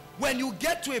 When you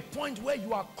get to a point where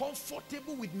you are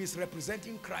comfortable with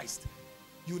misrepresenting Christ,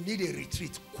 you need a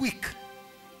retreat. Quick,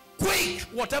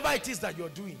 whatever it is that you're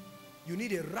doing, you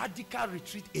need a radical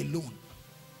retreat alone.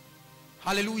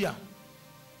 Hallelujah.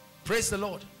 Praise the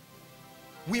Lord.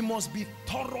 We must be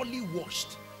thoroughly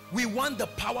washed. We want the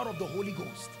power of the Holy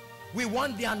Ghost. We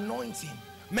want the anointing.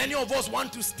 Many of us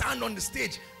want to stand on the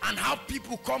stage and have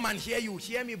people come and hear you.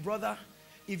 Hear me, brother.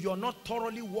 If you're not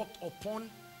thoroughly walked upon,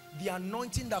 the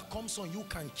anointing that comes on you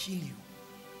can kill you.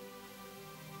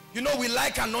 You know, we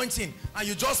like anointing, and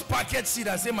you just package seed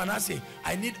and say, Manasseh,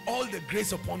 I need all the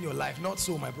grace upon your life. Not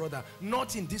so, my brother.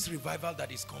 Not in this revival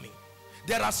that is coming.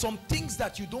 There are some things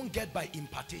that you don't get by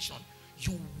impartation.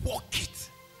 You walk it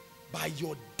by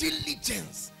your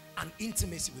diligence and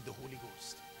intimacy with the Holy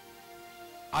Ghost.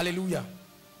 Hallelujah.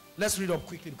 Let's read up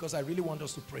quickly, because I really want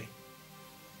us to pray.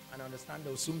 And I understand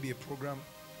there will soon be a program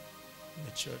in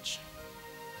the church.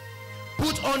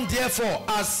 Put on therefore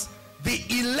as the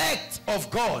elect of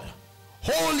God,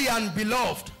 holy and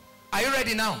beloved. Are you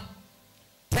ready now?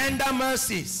 Tender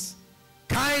mercies,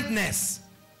 kindness,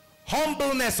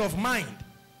 humbleness of mind,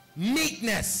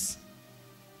 meekness,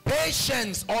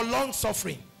 patience or long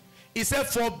suffering. He said,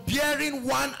 forbearing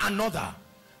one another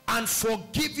and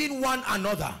forgiving one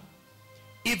another.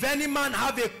 If any man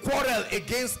have a quarrel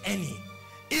against any,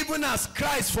 even as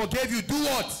Christ forgave you, do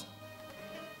what?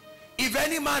 If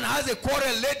any man has a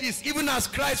quarrel, ladies, even as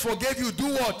Christ forgave you,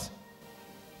 do what?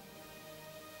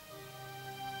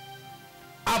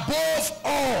 Above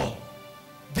all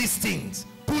these things,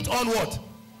 put on what?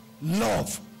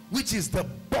 Love, which is the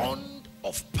bond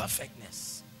of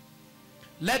perfectness.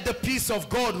 Let the peace of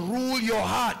God rule your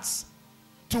hearts,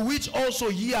 to which also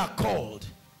ye are called,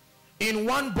 in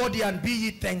one body, and be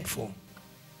ye thankful.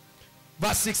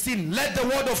 Verse 16, let the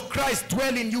word of Christ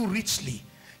dwell in you richly,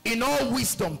 in all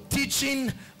wisdom,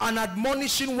 teaching and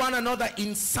admonishing one another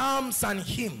in psalms and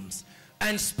hymns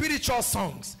and spiritual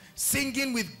songs,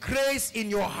 singing with grace in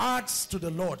your hearts to the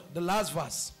Lord. The last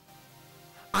verse.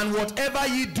 And whatever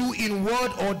ye do in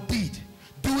word or deed,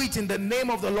 do it in the name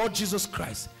of the Lord Jesus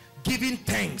Christ, giving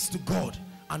thanks to God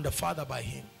and the Father by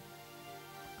him.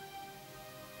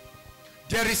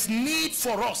 There is need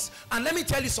for us. And let me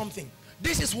tell you something.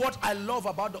 This is what I love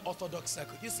about the Orthodox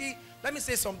circle. You see, let me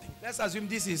say something. Let's assume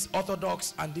this is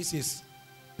Orthodox and this is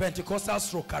Pentecostal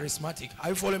stroke charismatic. Are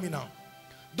you following me now?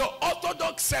 The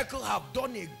Orthodox circle have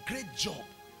done a great job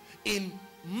in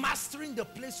mastering the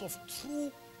place of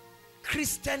true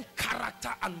Christian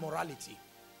character and morality.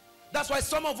 That's why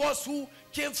some of us who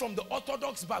came from the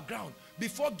Orthodox background,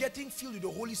 before getting filled with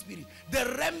the Holy Spirit,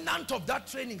 the remnant of that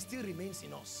training still remains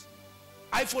in us.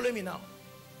 Are you following me now?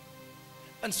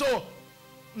 And so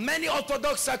many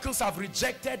Orthodox circles have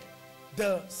rejected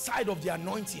the side of the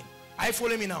anointing. Are you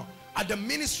following me now? At the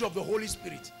ministry of the Holy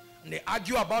Spirit. And they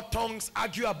argue about tongues,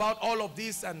 argue about all of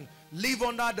this, and live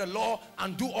under the law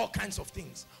and do all kinds of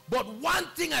things. But one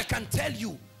thing I can tell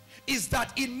you is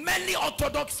that in many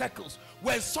Orthodox circles,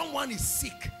 when someone is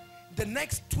sick, the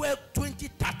next 12, 20,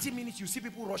 30 minutes, you see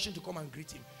people rushing to come and greet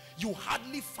him. You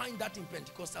hardly find that in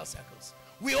Pentecostal circles.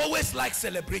 We always like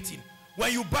celebrating.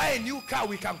 When you buy a new car,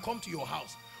 we can come to your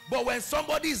house. But when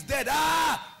somebody is dead,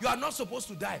 you are not supposed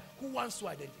to die. Who wants to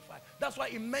identify? That's why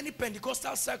in many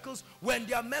Pentecostal circles, when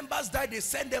their members die, they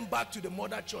send them back to the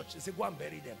mother church. They say, go and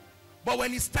bury them. But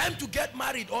when it's time to get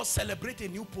married or celebrate a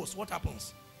new post, what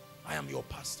happens? I am your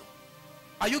pastor.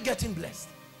 Are you getting blessed?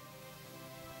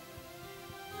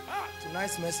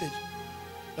 Tonight's message,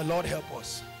 the Lord help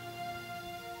us.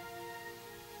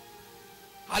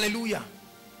 Hallelujah.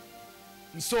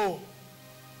 And so,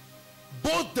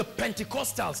 both the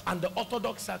Pentecostals and the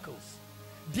Orthodox circles,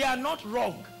 they are not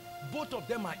wrong. Both of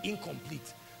them are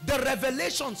incomplete. The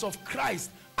revelations of Christ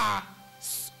are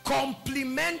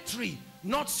complementary,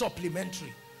 not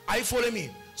supplementary. Are you following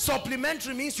me?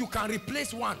 Supplementary means you can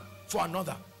replace one for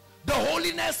another. The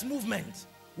holiness movement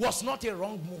was not a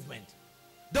wrong movement.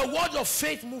 The word of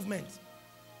faith movement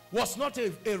was not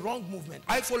a wrong movement.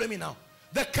 Are you following me now?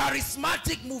 The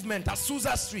charismatic movement at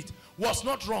Susa Street was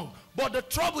not wrong. But the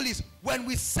trouble is, when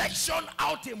we section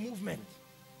out a movement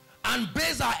and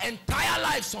base our entire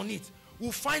lives on it,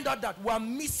 we'll find out that we're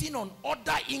missing on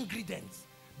other ingredients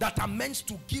that are meant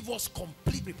to give us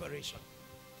complete preparation.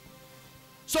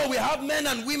 So we have men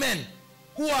and women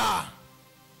who are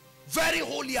very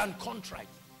holy and contrite,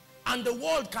 and the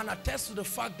world can attest to the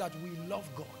fact that we love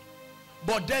God.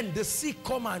 But then the sick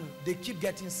come and they keep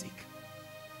getting sick.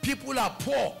 People are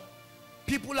poor.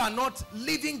 People are not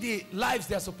living the lives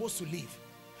they're supposed to live.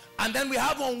 And then we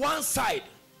have on one side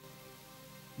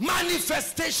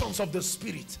manifestations of the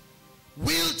Spirit,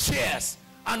 wheelchairs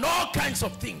and all kinds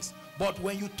of things. But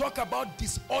when you talk about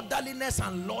disorderliness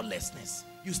and lawlessness,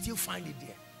 you still find it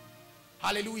there.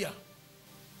 Hallelujah.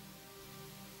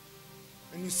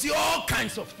 And you see all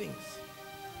kinds of things.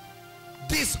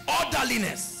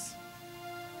 Disorderliness.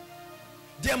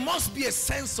 There must be a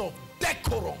sense of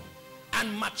decorum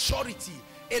and maturity,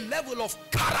 a level of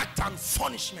character and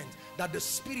punishment that the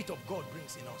Spirit of God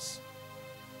brings in us.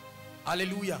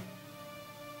 Hallelujah.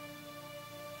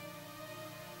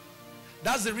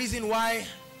 That's the reason why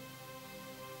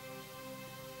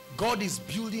God is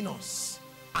building us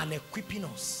and equipping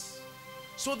us,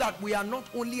 so that we are not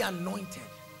only anointed,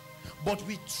 but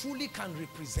we truly can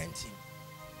represent him.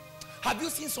 Have you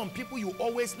seen some people you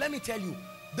always, let me tell you,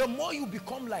 the more you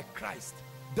become like Christ,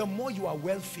 the more you are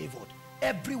well favored.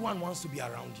 Everyone wants to be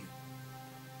around you.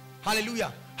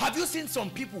 Hallelujah. Have you seen some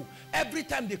people, every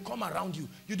time they come around you,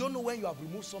 you don't know when you have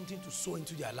removed something to sow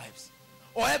into their lives.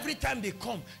 Or every time they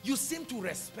come, you seem to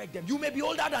respect them. You may be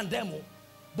older than them,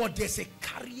 but there's a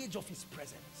carriage of his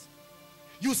presence.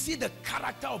 You see the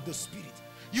character of the Spirit.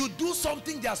 You do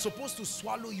something, they are supposed to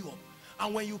swallow you up.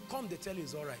 And when you come, they tell you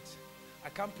it's all right. I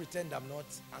can't pretend I'm not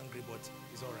angry, but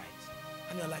it's all right.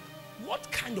 And you're like,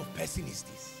 what kind of person is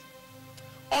this?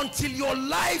 Until your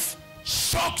life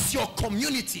shocks your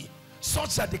community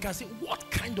such that they can say, what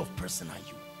kind of person are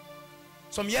you?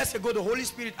 Some years ago, the Holy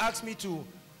Spirit asked me to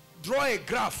draw a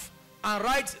graph and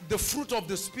write the fruit of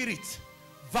the Spirit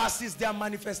versus their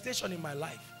manifestation in my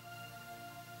life.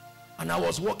 And I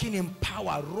was walking in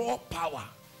power, raw power.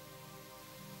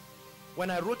 When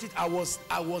I wrote it, I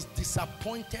was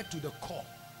disappointed to the core.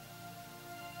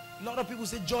 A lot of people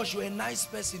say, Josh, you're a nice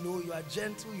person, oh, you are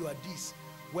gentle, you are this.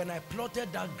 When I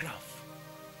plotted that graph,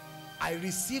 I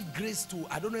received grace to,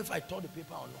 I don't know if I tore the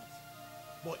paper or not,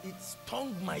 but it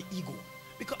stung my ego.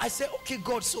 Because I said, okay,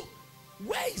 God, so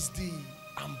where is the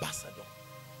ambassador?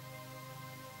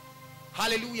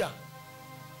 Hallelujah.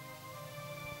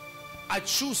 I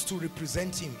choose to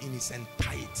represent him in his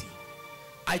entirety.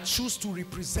 I choose to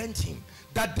represent him,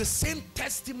 that the same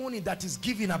testimony that is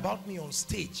given about me on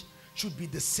stage should be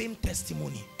the same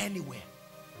testimony anywhere.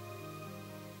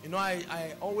 You know,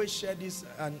 I always share this,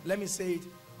 and let me say it.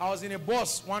 I was in a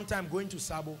bus one time going to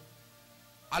Sabo.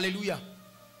 Hallelujah.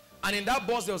 And in that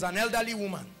bus there was an elderly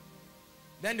woman.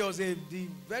 Then there was the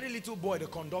very little boy, the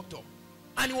conductor.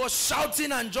 And he was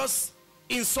shouting and just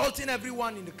insulting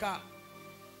everyone in the car.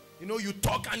 You know, you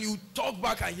talk and you talk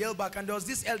back and yell back. And there was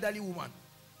this elderly woman.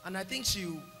 And I think she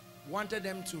wanted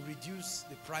them to reduce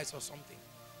the price or something.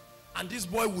 And this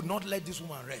boy would not let this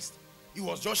woman rest. He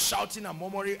was just shouting and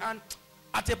murmuring. And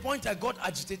at a point I got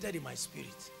agitated in my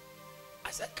spirit. I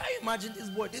said, can you imagine this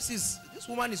boy? This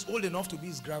woman is old enough to be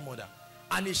his grandmother.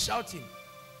 And he's shouting.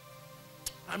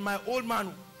 And my old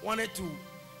man wanted to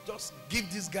just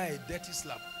give this guy a dirty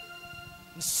slap.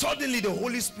 And suddenly the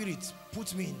Holy Spirit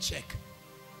put me in check.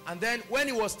 And then when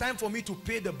it was time for me to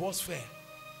pay the bus fare,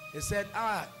 they said,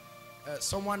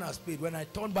 someone has paid. When I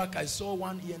turned back, I saw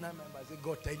one ENI member. I said,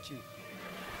 God, thank you.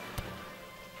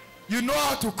 You know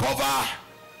how to cover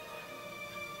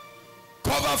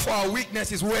for our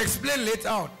weaknesses. We'll explain later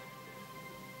on.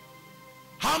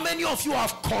 How many of you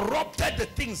have corrupted the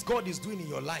things God is doing in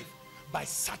your life by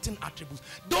certain attributes?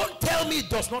 Don't tell me it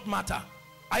does not matter.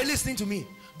 Are you listening to me?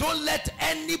 Don't let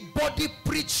anybody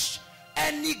preach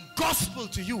any gospel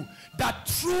to you that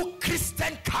true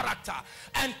Christian character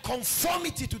and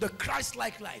conformity to the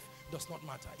Christ-like life does not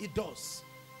matter. It does.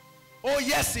 Oh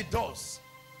yes, it does.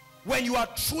 When you are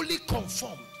truly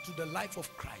conformed to the life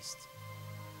of Christ,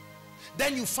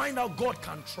 then you find out God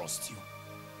can trust you.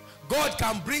 God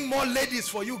can bring more ladies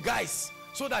for you guys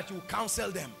so that you counsel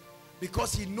them,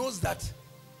 because he knows that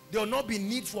there will not be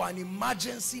need for an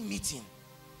emergency meeting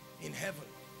in heaven.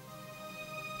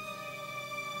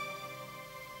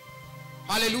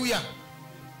 Hallelujah.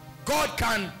 God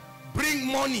can bring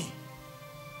money.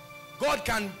 God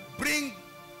can bring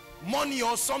money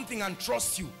or something and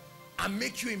trust you and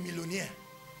make you a millionaire,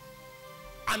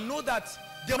 and know that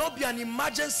there will not be an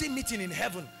emergency meeting in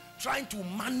heaven trying to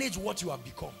manage what you have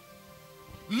become.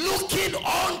 Looking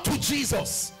on to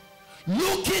Jesus,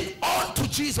 looking on to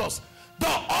Jesus, the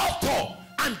author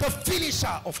and the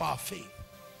finisher of our faith.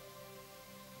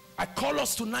 I call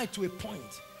us tonight to a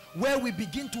point where we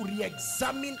begin to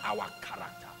re-examine our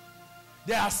character.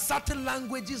 There are certain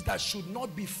languages that should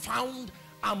not be found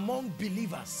among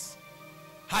believers.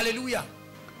 Hallelujah.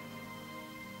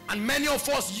 And many of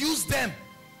us use them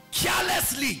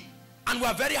carelessly, and we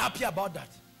are very happy about that.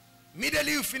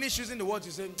 Immediately you finish using the words,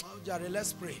 you say, oh, Jare,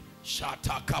 let's pray.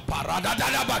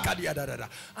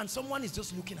 And someone is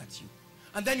just looking at you.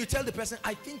 And then you tell the person,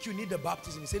 I think you need the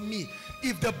baptism. You say, me,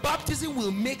 if the baptism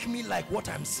will make me like what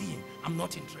I'm seeing, I'm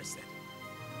not interested.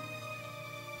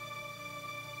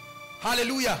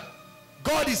 Hallelujah.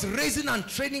 God is raising and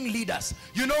training leaders.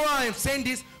 You know why I'm saying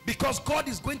this? Because God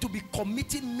is going to be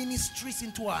committing ministries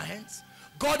into our hands.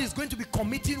 God is going to be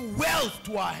committing wealth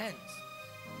to our hands.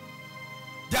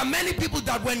 There are many people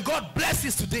that when God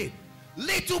blesses today,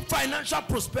 little financial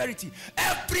prosperity,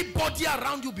 everybody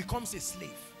around you becomes a slave.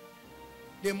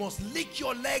 They must lick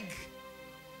your leg,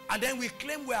 and then we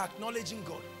claim we are acknowledging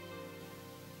God.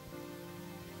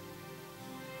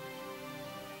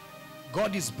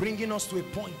 God is bringing us to a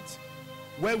point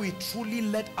where we truly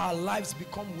let our lives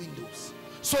become windows.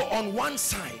 So on one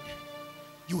side,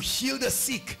 you heal the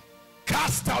sick,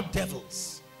 cast out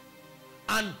devils,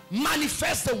 and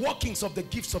manifest the workings of the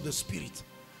gifts of the Spirit.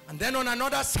 And then on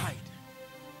another side,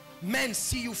 men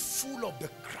see you full of the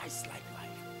Christ-like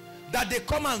life, that they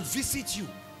come and visit you.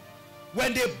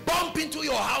 When they bump into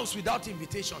your house without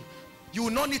invitation, you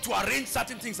will not need to arrange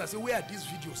certain things and say, where are these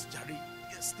videos, Jerry?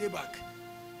 Yes, stay back.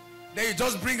 Then you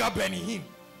just bring up Benny Hinn.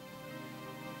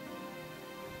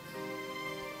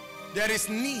 There is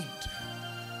need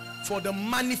for the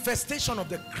manifestation of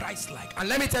the Christ-like. And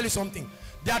let me tell you something.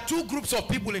 There are two groups of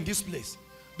people in this place.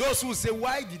 Those who say,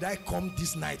 why did I come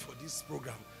this night for this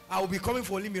program? I will be coming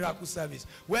for only miracle service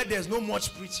where there's no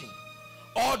much preaching.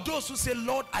 Or those who say,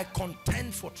 Lord, I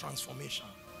contend for transformation.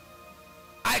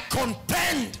 I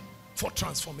contend for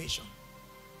transformation.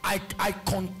 I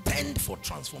contend for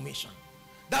transformation.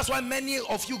 That's why many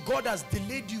of you, God has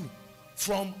delayed you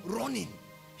from running.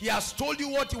 He has told you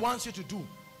what he wants you to do.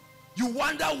 You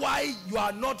wonder why you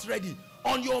are not ready.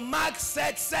 On your mark,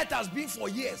 set has been for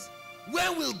years.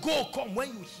 When will go come? When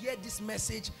you hear this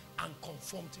message and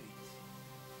conform to it.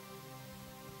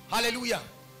 Hallelujah.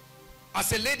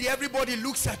 As a lady, everybody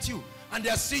looks at you and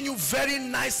they are seeing you very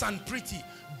nice and pretty,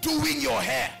 doing your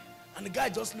hair. And the guy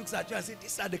just looks at you and says,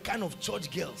 these are the kind of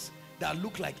church girls that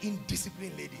look like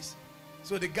indisciplined ladies.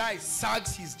 So the guy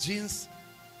sags his jeans,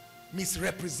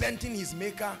 misrepresenting his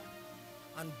maker,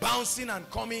 and bouncing and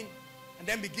coming, and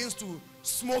then begins to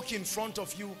smoke in front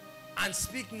of you and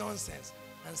speak nonsense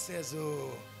and says,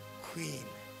 oh, queen.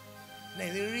 Now,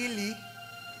 really?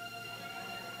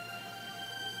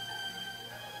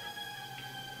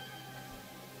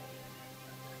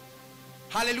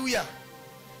 Hallelujah.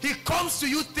 He comes to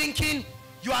you thinking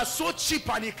you are so cheap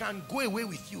and he can go away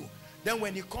with you. Then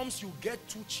when he comes, you get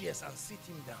 2 chairs and sit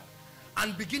him down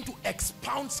and begin to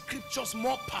expound scriptures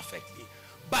more perfectly.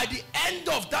 By the end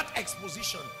of that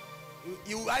exposition,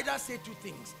 you either say 2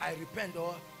 things: I repent,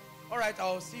 or all right,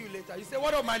 I'll see you later. You say,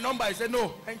 what of my number? I say,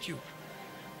 no, thank you.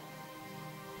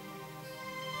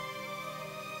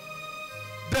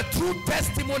 The true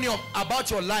testimony about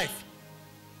your life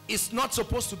is not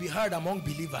supposed to be heard among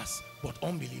believers, but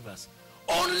unbelievers.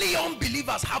 Only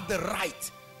unbelievers have the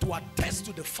right to attest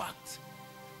to the fact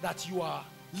that you are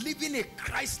living a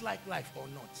Christ-like life or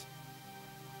not.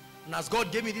 And as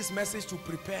God gave me this message to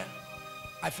prepare,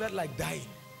 I felt like dying,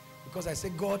 because I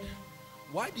said, God,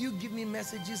 Why do you give me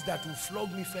messages that will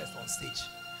flog me first on stage?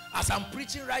 As I'm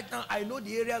preaching right now, I know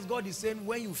the areas God is saying,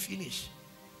 when you finish,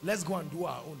 let's go and do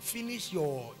our own. Finish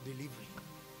your delivery.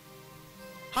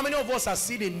 How many of us have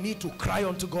seen a need to cry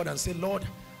unto God and say, Lord,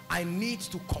 I need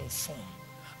to conform.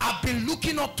 I've been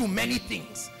looking up to many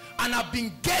things and I've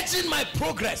been gauging my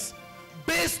progress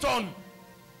based on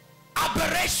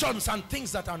aberrations and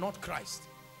things that are not Christ.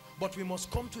 But we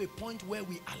must come to a point where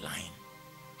we align.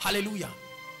 Hallelujah.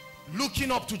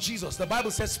 Looking up to Jesus. The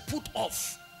Bible says, put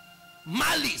off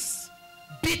malice,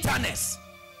 bitterness.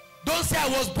 Don't say I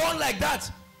was born like that.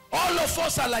 All of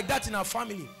us are like that in our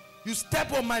family. You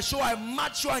step on my show, I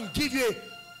match you and give you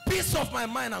a piece of my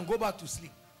mind and go back to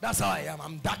sleep. That's how I am.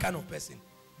 I'm that kind of person.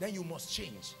 Then you must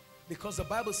change. Because the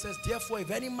Bible says, therefore,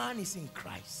 if any man is in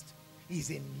Christ, he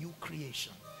is a new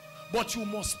creation. But you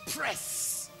must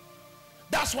press.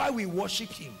 That's why we worship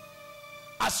him.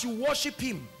 As you worship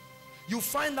him, you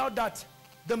find out that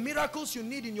the miracles you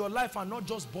need in your life are not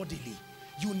just bodily.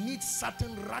 You need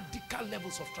certain radical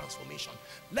levels of transformation.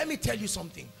 Let me tell you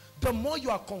something. The more you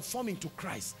are conforming to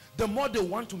Christ, the more they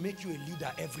want to make you a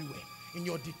leader everywhere. In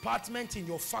your department, in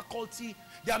your faculty.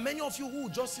 There are many of you who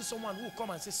just see someone who will come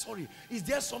and say, sorry, is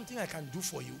there something I can do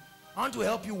for you? I want to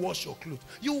help you wash your clothes.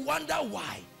 You wonder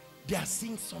why. They are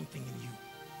seeing something in you.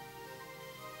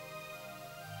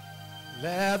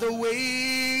 Let the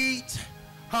weight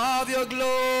of your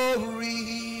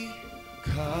glory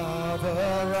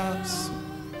cover us.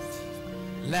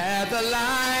 Let the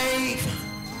light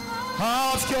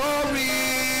of your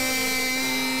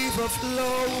river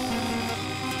flow.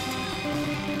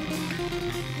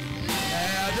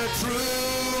 Let the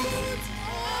truth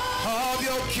of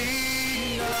your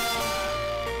kingdom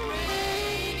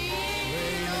reign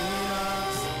in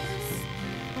us.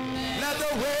 Let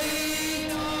the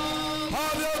weight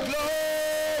of your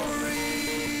glory,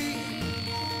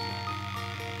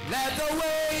 let the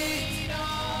weight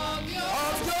of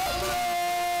your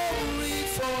glory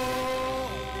fall.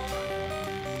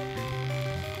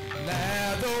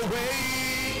 Let the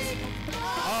weight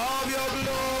of your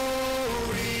glory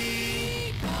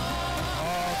cover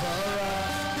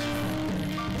us.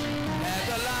 Let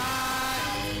the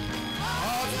light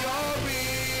of your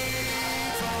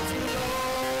river flow.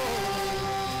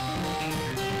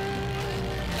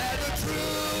 Let the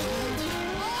truth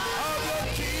of your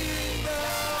kingdom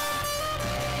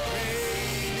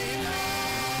reign in me.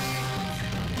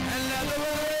 And let the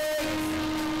weight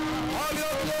of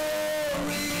your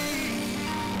glory,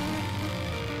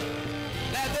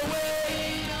 let the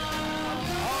weight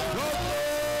of your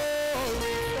glory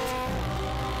fall.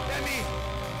 Let me,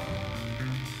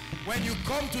 when you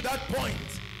come to that point,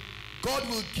 God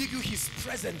will give you his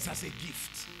presence as a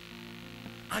gift.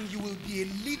 And you will be a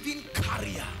living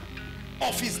carrier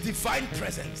of his divine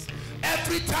presence.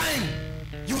 Every time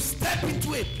you step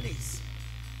into a place,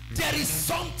 there is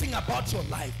something about your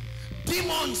life.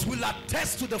 Demons will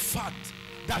attest to the fact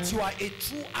that you are a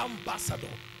true ambassador.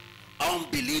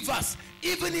 Unbelievers,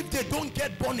 even if they don't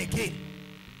get born again,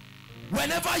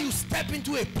 whenever you step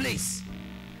into a place,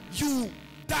 you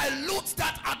dilute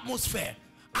that atmosphere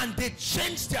and they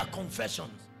change their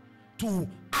confessions to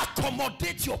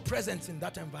accommodate your presence in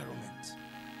that environment.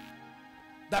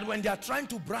 That when they are trying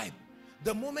to bribe,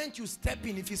 the moment you step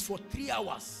in, if it's for 3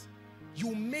 hours,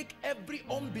 you make every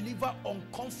unbeliever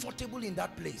uncomfortable in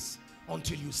that place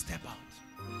until you step out.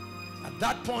 At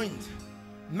that point,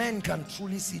 men can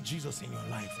truly see Jesus in your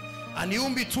life. And it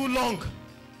won't be too long.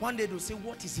 One day they'll say,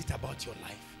 what is it about your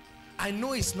life? I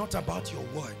know it's not about your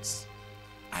words.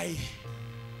 I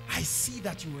see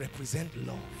that you represent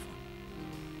love.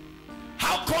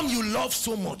 How come you love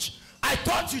so much? I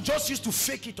thought you just used to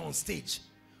fake it on stage.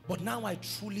 But now I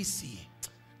truly see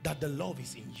that the love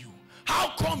is in you.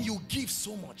 How come you give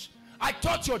so much? I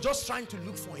thought you're just trying to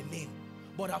look for a name.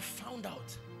 But I found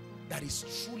out that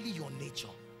is truly your nature.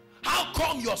 How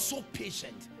come you're so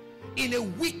patient in a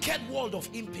wicked world of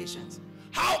impatience?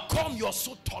 How come you're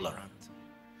so tolerant?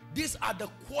 These are the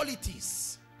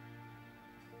qualities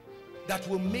that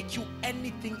will make you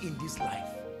anything in this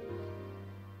life.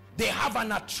 They have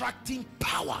an attracting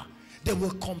power. They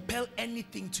will compel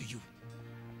anything to you.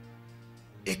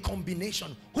 A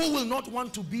combination. Who will not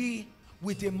want to be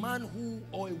with a man who,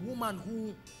 or a woman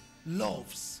who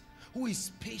loves, who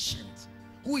is patient,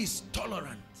 who is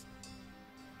tolerant?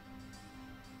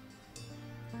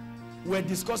 We're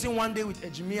discussing one day with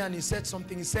Ejimi and he said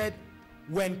something. He said,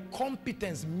 when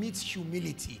competence meets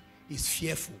humility, is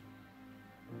fearful.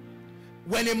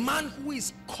 When a man who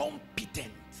is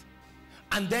competent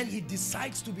and then he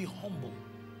decides to be humble,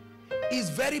 is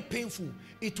very painful.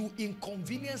 It will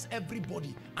inconvenience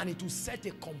everybody and it will set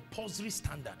a compulsory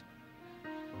standard.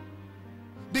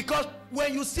 Because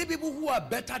when you see people who are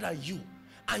better than you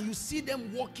and you see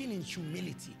them walking in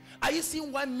humility, are you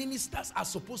seeing why ministers are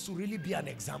supposed to really be an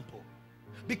example?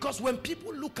 Because when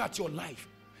people look at your life,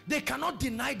 they cannot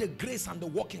deny the grace and the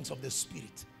workings of the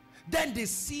Spirit. Then they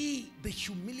see the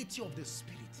humility of the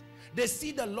Spirit. They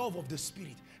see the love of the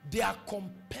Spirit. They are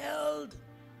compelled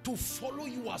to follow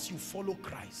you as you follow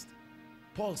Christ.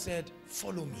 Paul said,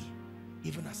 follow me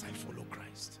even as I follow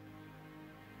Christ.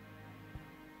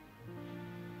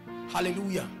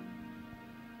 Hallelujah.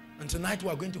 And tonight we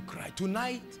are going to cry.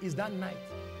 Tonight is that night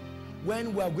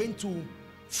when we are going to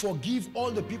forgive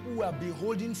all the people who have been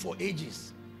holding for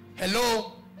ages.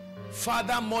 Hello,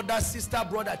 father, mother, sister,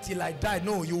 brother, till I die.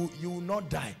 No, you will not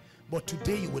die, but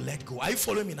today you will let go. Are you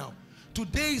following me now?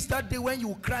 Today is that day when you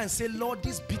will cry and say, Lord,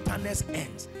 this bitterness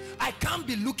ends. I can't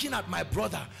be looking at my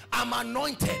brother. I'm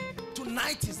anointed.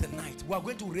 Tonight is the night we are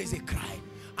going to raise a cry.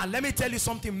 And let me tell you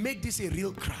something, make this a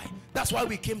real cry. That's why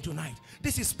we came tonight.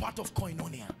 This is part of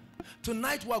koinonia.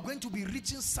 Tonight we are going to be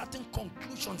reaching certain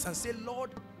conclusions and say,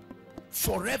 Lord,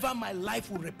 forever my life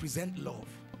will represent love.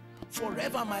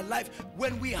 Forever my life.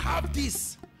 When we have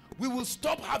this, we will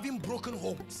stop having broken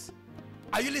homes.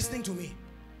 Are you listening to me?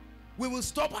 We will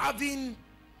stop having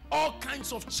all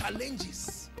kinds of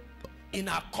challenges in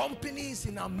our companies,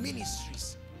 in our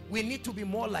ministries. We need to be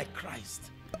more like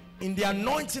Christ. In the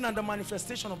anointing and the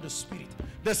manifestation of the Spirit,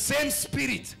 the same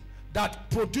Spirit that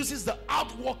produces the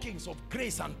outworkings of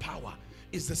grace and power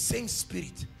is the same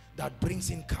Spirit that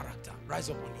brings in character. Rise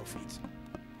up on your feet.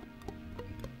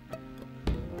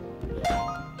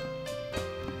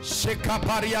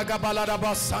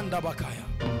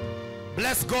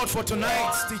 Bless God for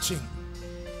tonight's teaching.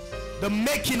 The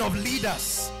making of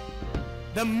leaders,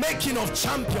 the making of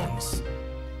champions.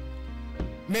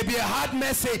 Maybe a hard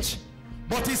message,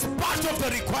 but it's part of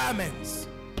the requirements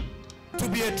to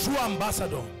be a true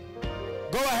ambassador.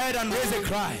 Go ahead and raise a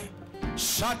cry.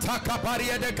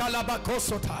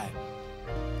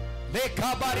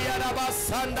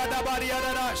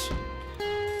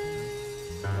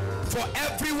 For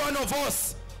every one of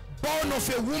us born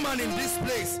of a woman in this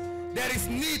place, there is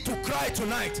need to cry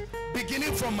tonight,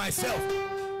 beginning from myself.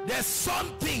 There's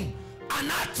something,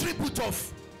 an attribute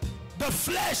of the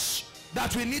flesh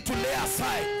that we need to lay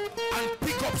aside and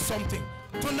pick up something.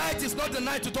 Tonight is not the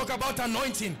night to talk about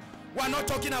anointing. We're not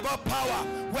talking about power.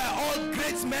 We're all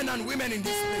great men and women in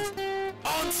this place.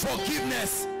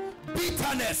 Unforgiveness,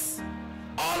 bitterness,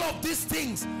 all of these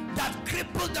things that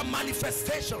cripple the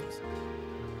manifestations.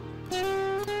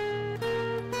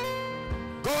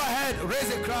 Go ahead, raise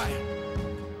a cry.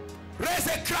 Raise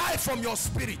a cry from your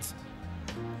spirit.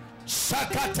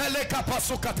 Shakateleka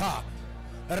pasukata.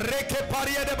 Reke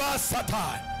pariedeba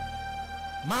satai.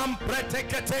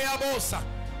 Mampretekete abosa.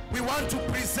 We want to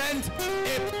present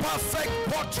a perfect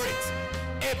portrait,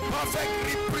 a perfect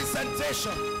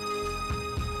representation.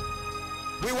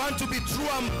 We want to be true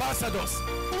ambassadors,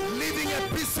 living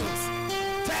epistles,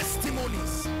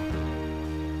 testimonies.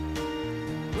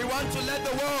 We want to let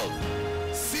the world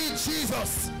see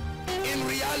Jesus in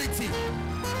reality.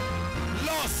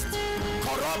 Lust,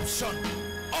 corruption,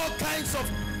 all kinds of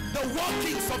the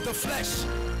workings of the flesh.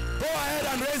 Go ahead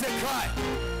and raise a cry.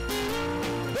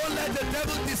 Don't let the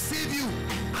devil deceive you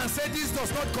and say this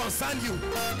does not concern you.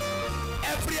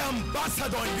 Every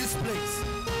ambassador in this place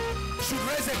should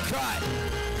raise a cry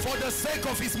for the sake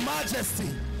of his majesty,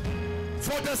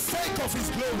 for the sake of his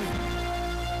glory.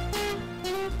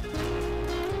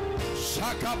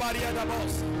 Shakabaria da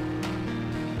boss.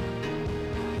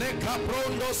 Le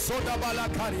caprondo soda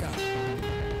balakaria.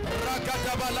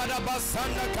 Rakata balada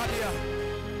basanda karia.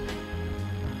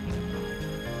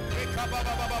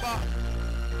 Rekababa.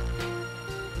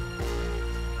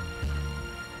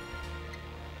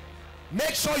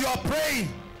 Make sure you are praying.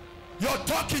 You're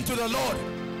talking to the Lord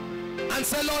and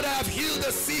say, Lord, I have healed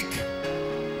the sick.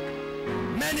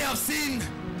 Many have seen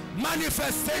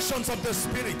manifestations of the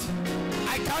Spirit.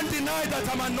 I can't deny that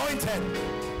I'm anointed.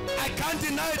 I can't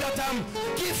deny that I'm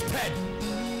gifted.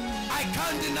 I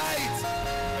can't deny it.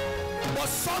 But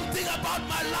something about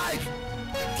my life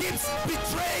keeps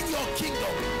betraying your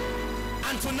kingdom.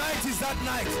 And tonight is that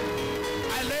night.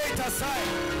 I lay it aside.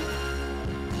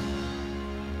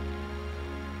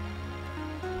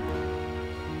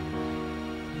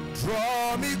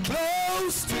 Draw me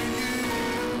close to you.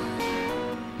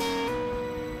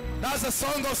 That's a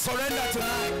song of surrender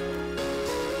tonight.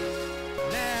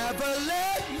 Never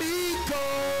let me go.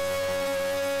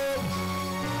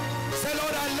 Say,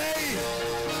 Lord, I lay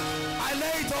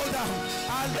it all down.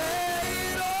 I lay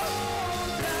it all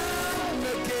down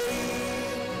again.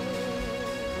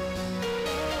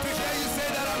 To hear you say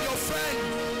that I'm your friend.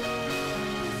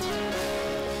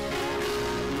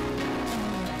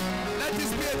 Let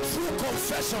this be a true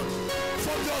confession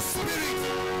from your spirit.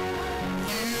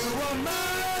 You are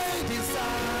my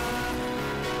desire.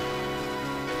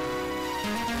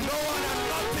 No one and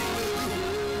nothing will do.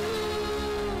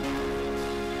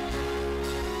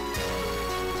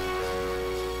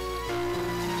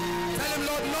 Tell him,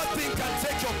 Lord, nothing can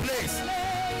take your place.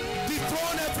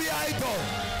 Dethrone every idol.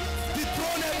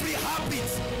 Dethrone every habit.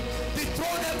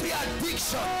 Dethrone every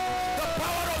addiction. The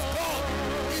power of God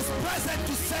is present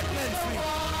to set men free.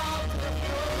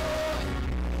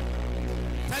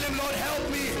 Tell him, Lord, help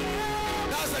me.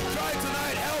 That's a cry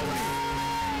tonight. Help me.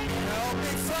 Help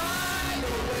me find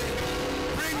a way.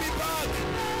 Bring me back.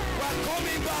 We're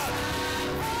coming back.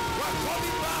 We're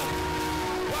coming back.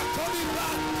 We're coming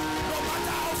back. No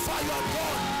matter how far you have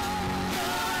gone.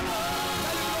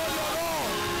 Tell him, Lord, you're all.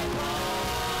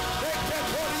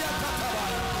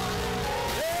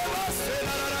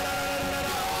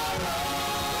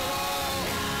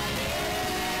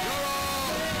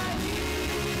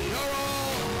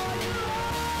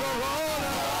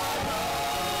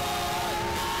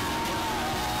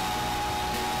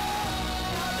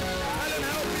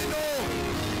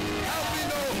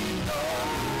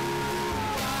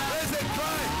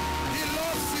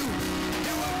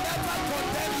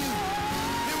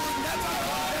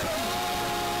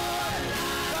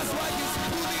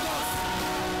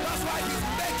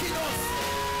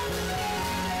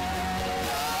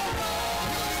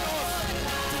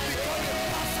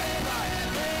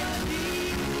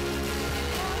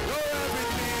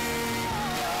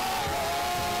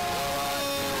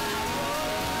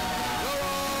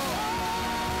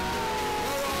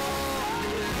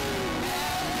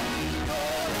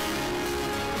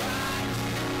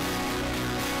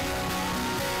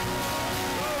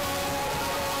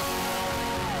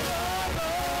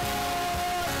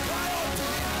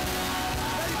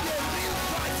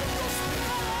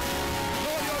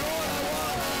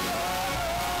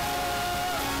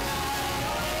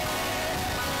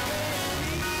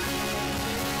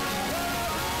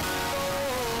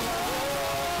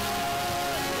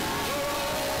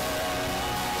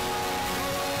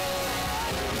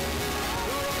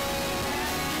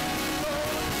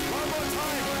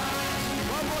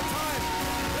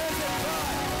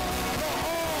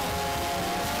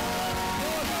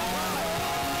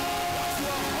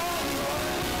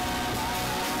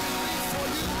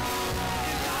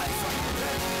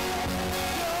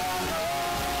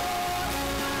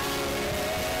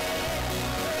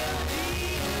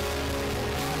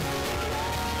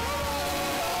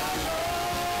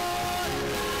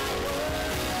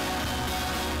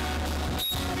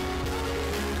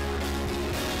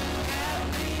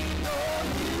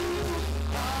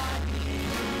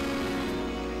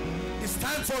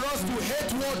 For us to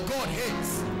hate what God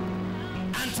hates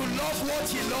and to love what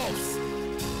he loves.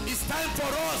 It's time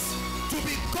for us to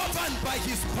be governed by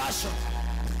his passion,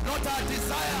 not our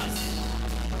desires.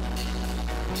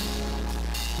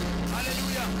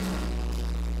 Hallelujah.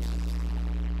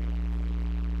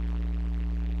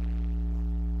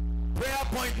 Prayer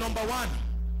point number 1.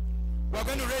 We're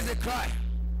going to raise a cry.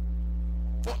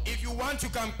 For if you want, you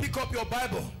can pick up your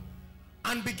Bible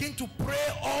and begin to pray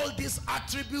all these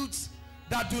attributes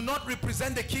that do not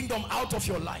represent the kingdom out of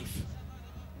your life.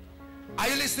 Are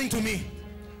you listening to me?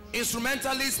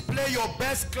 Instrumentalists, play your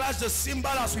best, clash the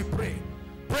cymbal as we pray.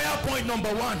 Prayer point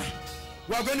number 1.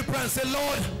 We're going to pray and say,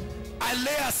 Lord, I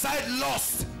lay aside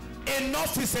lust.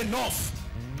 Enough is enough.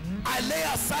 I lay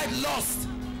aside lust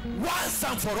once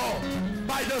and for all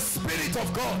by the Spirit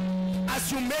of God.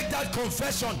 As you make that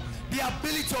confession, the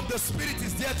ability of the Spirit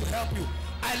is there to help you.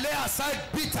 I lay aside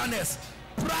bitterness,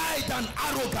 pride and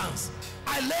arrogance.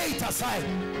 I lay it aside.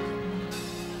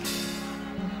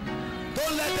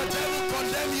 Don't let the devil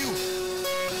condemn you.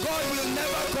 God will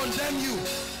never condemn you.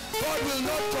 God will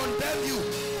not condemn you.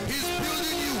 He's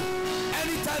building you.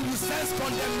 Anytime you sense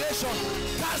condemnation,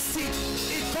 cast it.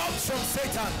 It comes from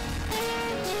Satan.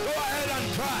 Go ahead and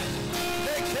cry.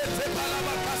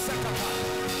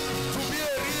 To be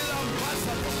a real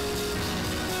ambassador.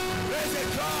 Raise a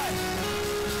cry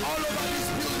all over this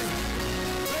building.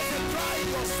 Raise a cry in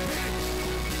your spirit.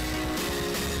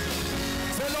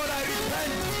 Say, Lord, I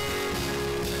repent.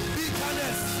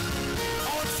 Bitterness,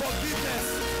 unforgiveness,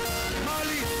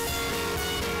 malice,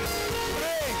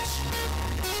 rage,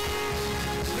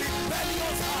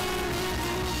 rebellious heart,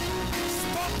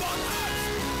 stubborn heart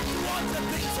towards the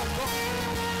things of God.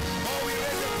 Oh, we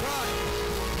raise a cry.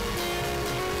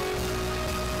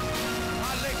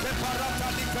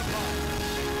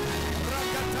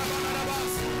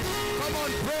 Come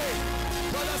on, pray.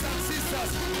 Brothers and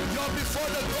sisters, you're before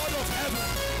the God of heaven.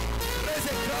 Raise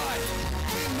a cry.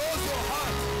 He knows your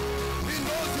heart. He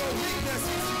your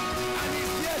weaknesses, and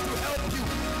he's here to help you.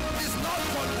 He's not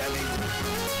condemning you.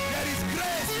 There is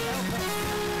grace to help us.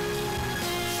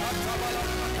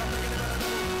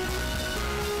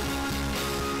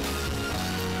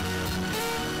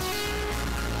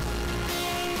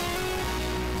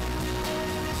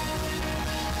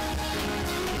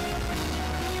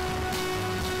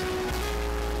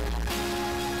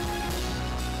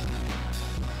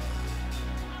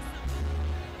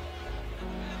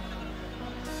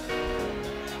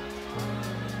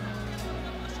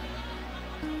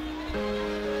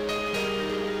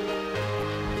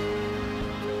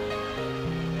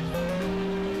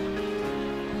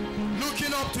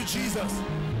 To Jesus.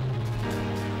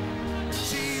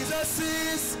 Jesus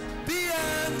is the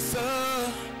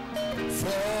answer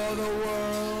for the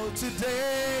world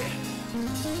today.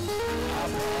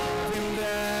 Above him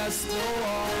there's no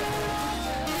other.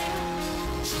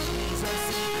 Jesus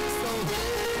is the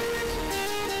way.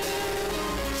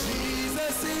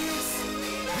 Jesus is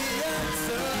the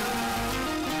answer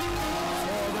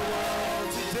for the world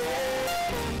today.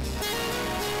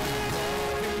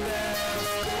 Above him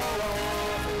there's no other.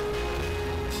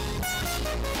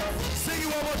 Sing it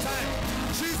one more time.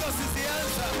 Jesus is the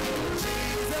answer.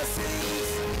 Jesus is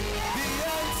the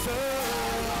answer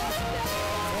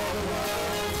for the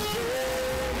world today.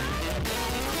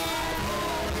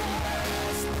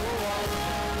 There's no other.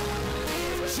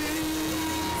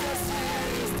 Jesus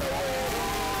is the way.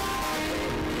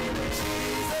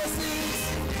 Jesus is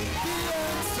the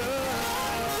answer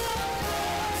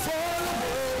for the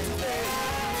world today.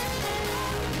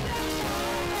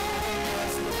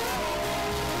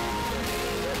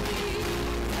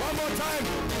 One more time.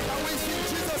 Can we sing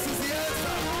Jesus is the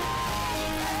answer?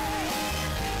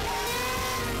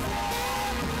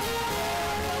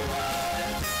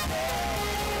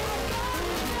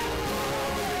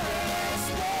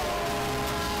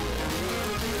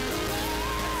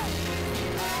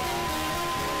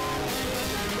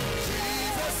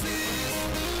 Jesus is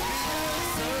the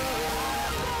answer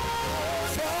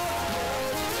for the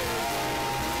world today.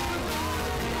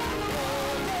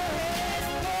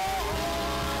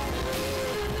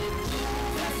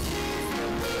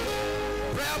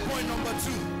 Prayer point number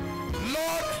 2.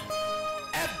 Lord,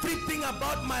 everything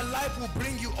about my life will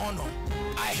bring you honor.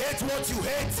 I hate what you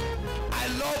hate. I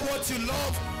love what you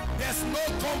love. There's no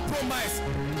compromise.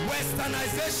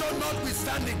 Westernization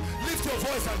notwithstanding. Lift your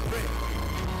voice and pray.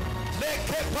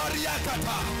 Leke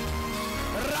pariakata.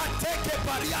 Rateke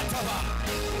pariatava.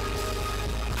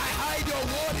 I hide your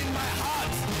word in my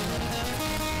heart.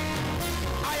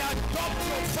 I adopt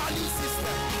your value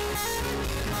system.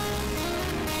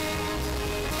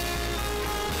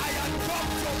 I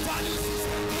adopt your value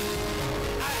system.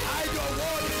 I hide your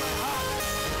word in my heart.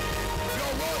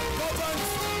 Your word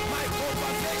governs my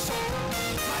conversation.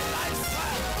 My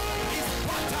lifestyle is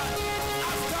patterned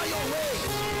after your way.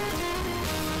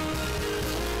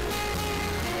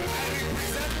 I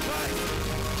represent Christ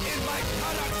in my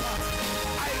character.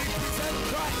 I represent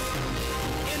Christ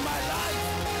in my life.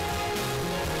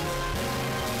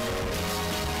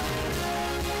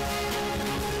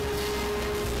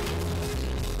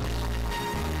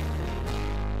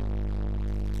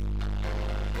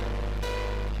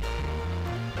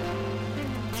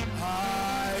 I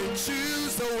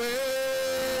choose the way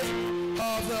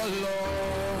of the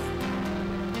Lord.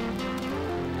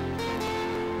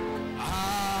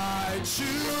 I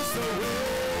choose the way.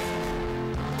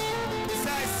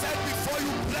 Say, I set before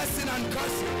you blessing and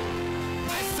cursing.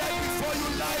 I set before you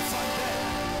life and death.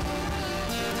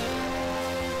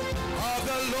 Of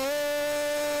the Lord.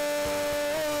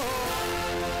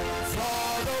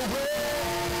 For the way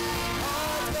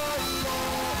of the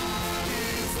Lord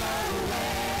is the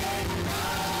way.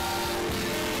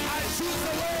 I choose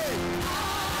the way.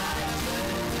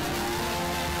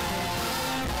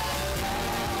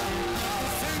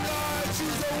 Sing, I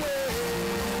choose the way.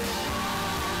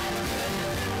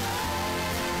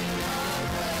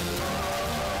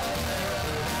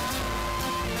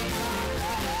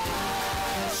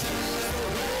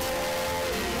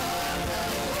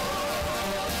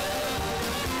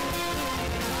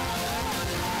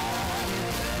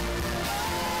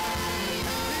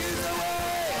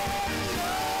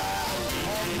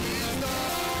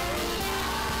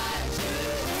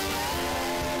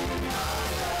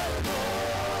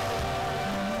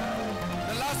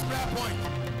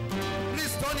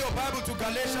 To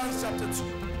Galatians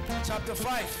chapter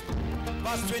 5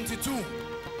 verse 22.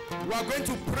 We are going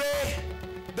to pray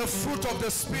the fruit of the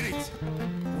Spirit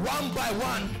one by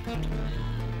one.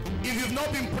 If you've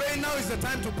not been praying, now is the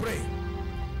time to pray.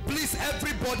 Please,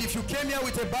 everybody, if you came here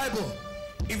with a Bible,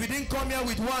 if you didn't come here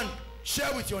with one,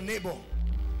 Share with your neighbor.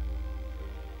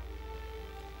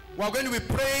 We are going to be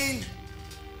praying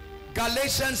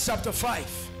Galatians chapter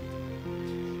 5.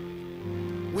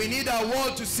 We need our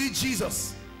world to see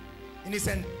Jesus in his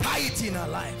entirety in our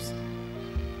lives.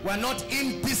 We are not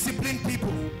indisciplined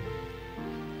people.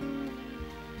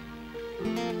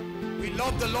 We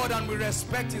love the Lord and we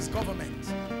respect his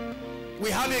government. We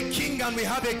have a king and we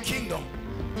have a kingdom.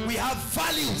 We have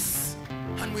values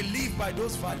and we live by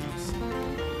those values.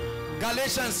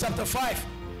 Galatians chapter 5.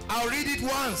 I'll read it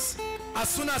once. As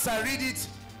soon as I read it,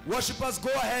 worshipers, go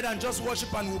ahead and just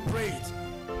worship and we'll pray it.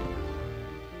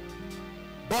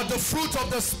 But the fruit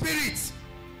of the Spirit,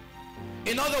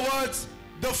 in other words,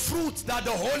 the fruit that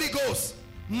the Holy Ghost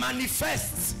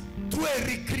manifests through a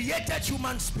recreated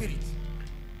human spirit,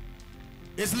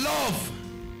 is love,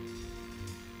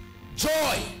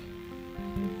 joy,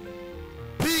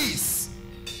 peace,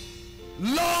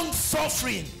 long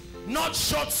suffering, not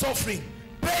short suffering,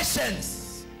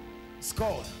 patience, it's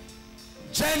called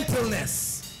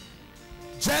gentleness.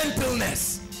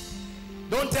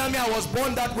 Don't tell me I was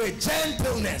born that way.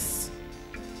 Gentleness,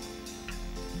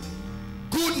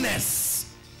 goodness,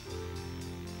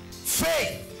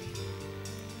 faith,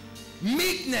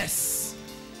 meekness,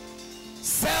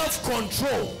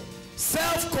 self-control.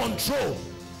 Self-control.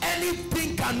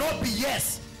 Anything cannot be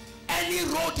yes. Any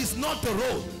road is not the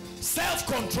road.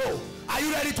 Self-control. Are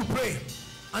you ready to pray?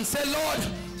 And say, Lord,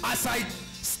 as I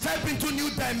step into new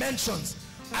dimensions,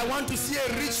 I want to see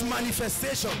a rich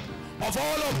manifestation of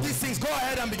all of these things. Go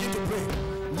ahead and begin to pray.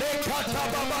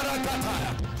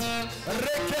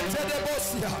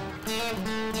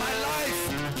 My life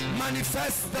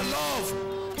manifests the love.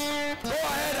 Go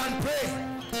ahead and pray.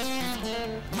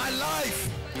 My life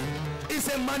is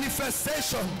a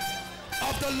manifestation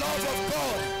of the love of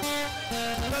God.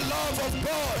 The love of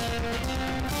God.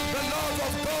 The love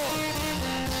of God.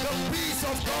 The peace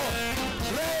of God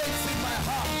reigns in my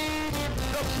heart.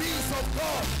 The peace of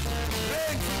God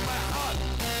reigns in my heart.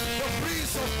 The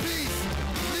Prince of Peace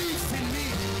lives in me.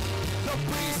 The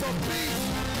Prince of Peace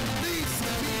lives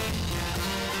in me.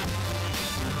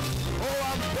 Oh,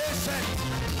 I'm patient.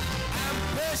 I am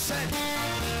patient.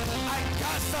 I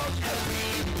cast out every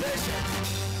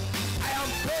impatience. I am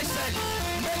patient.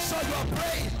 Make sure you are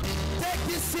praying. Take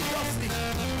this seriously.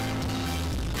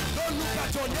 Don't look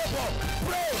at your neighbor.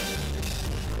 Pray.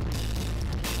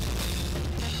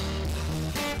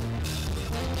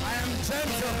 I am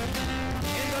gentle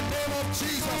in the name of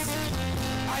Jesus.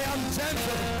 I am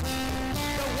gentle.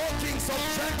 The workings of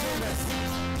gentleness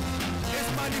is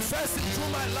manifesting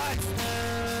through my life.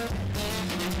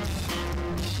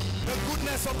 The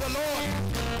goodness of the Lord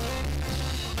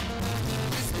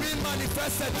is being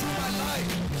manifested through my life.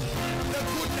 The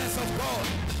goodness of God.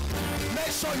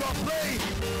 Make sure you are praying.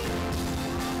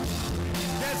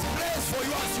 There's grace for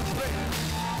you as you pray.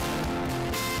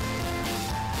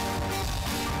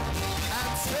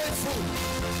 Faithful.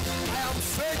 I am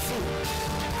faithful.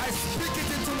 I speak it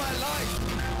into my life.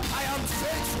 I am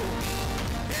faithful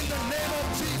in the name of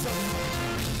Jesus.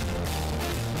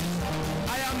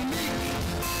 I am meek,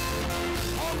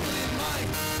 humble in mind,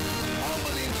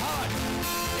 humble in heart,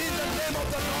 in the name of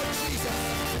the Lord Jesus.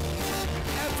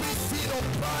 Every seed of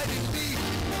pride in me,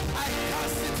 I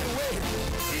cast it away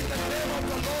in the name of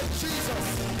the Lord Jesus.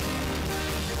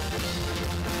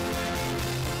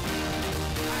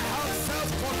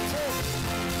 Self-control.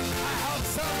 I have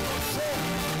self-control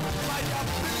by the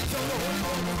ability of the Holy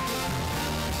Ghost.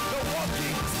 The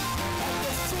workings of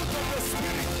the fruit of the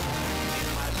Spirit in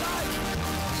my life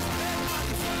is made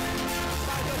manifest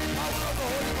by the power of the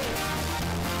Holy Ghost.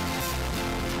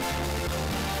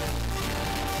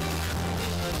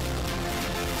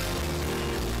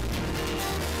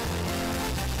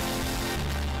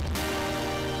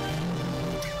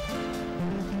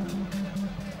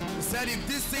 He said, if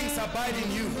these things abide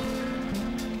in you,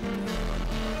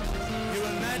 you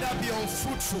will neither be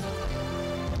unfruitful.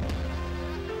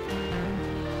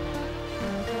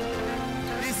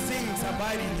 These things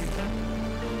abide in you.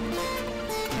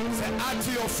 Say, add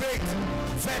to your faith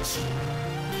virtue,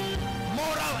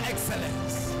 moral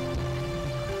excellence.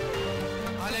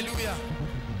 Hallelujah.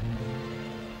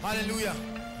 Hallelujah.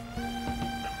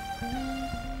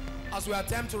 As we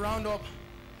attempt to round up,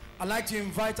 I'd like to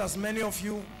invite as many of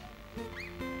you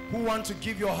who want to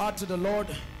give your heart to the Lord.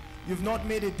 You've not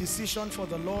made a decision for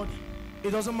the Lord.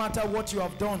 It doesn't matter what you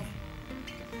have done.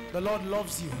 The Lord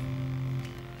loves you.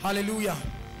 Hallelujah.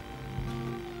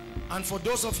 And for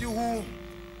those of you who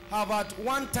have at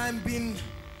one time been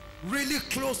really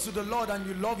close to the Lord and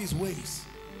you love his ways,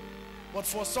 but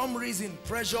for some reason,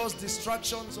 pressures,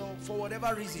 distractions, or for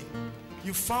whatever reason,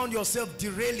 you found yourself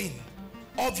derailing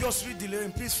obviously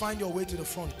delaying, please find your way to the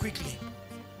front quickly.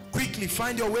 Quickly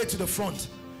find your way to the front.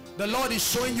 The Lord is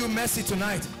showing you mercy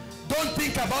tonight. Don't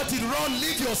think about it. Run,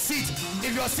 leave your seat.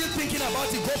 If you are still thinking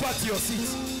about it, go back to your seat.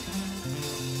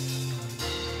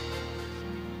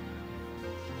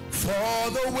 For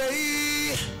the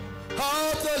way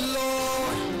of the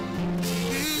Lord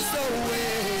is the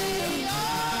way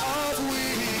of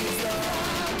wisdom.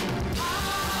 I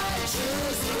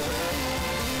choose the way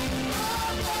of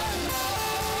the Lord.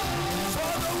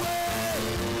 For the way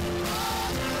of the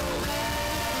Lord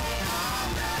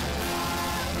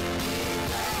is the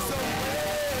way of wisdom.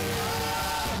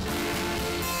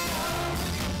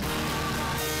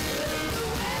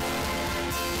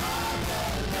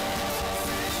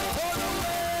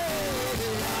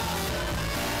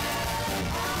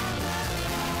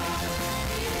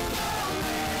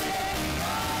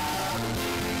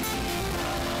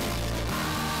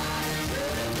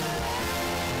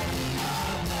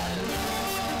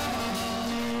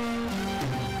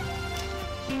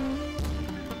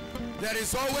 There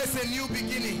is always a new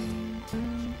beginning.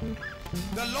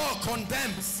 The law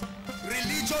condemns.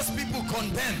 Religious people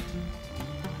condemn.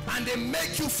 And they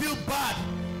make you feel bad.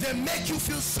 They make you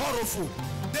feel sorrowful.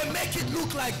 They make it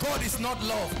look like God is not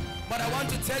love. But I want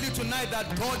to tell you tonight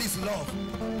that God is love.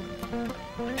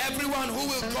 Everyone who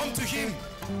will come to him,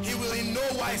 he will in no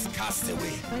wise cast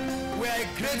away. We are a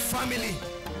great family.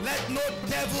 Let no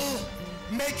devil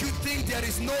make you think there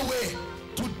is no way.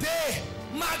 Today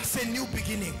marks a new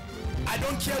beginning. I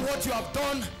don't care what you have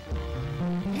done.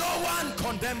 No one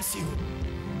condemns you.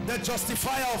 The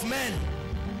justifier of men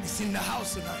is in the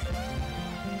house tonight.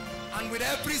 And with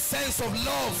every sense of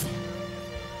love,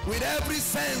 with every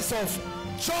sense of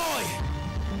joy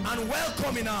and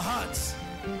welcome in our hearts,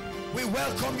 we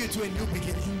welcome you to a new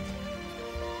beginning.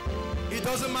 It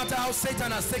doesn't matter how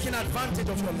Satan has taken advantage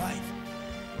of your life.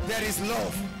 There is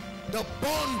love, the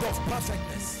bond of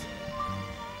perfectness.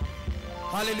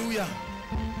 Hallelujah.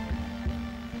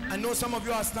 I know some of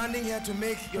you are standing here to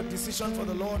make your decision for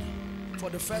the Lord for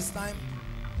the first time.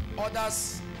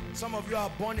 Others, some of you are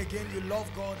born again, you love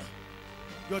God.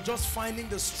 You're just finding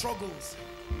the struggles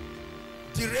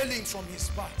derailing from his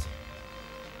path.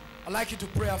 I'd like you to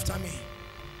pray after me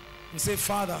and say,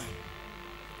 Father,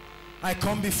 I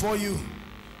come before you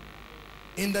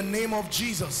in the name of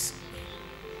Jesus.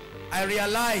 I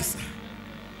realize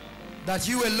that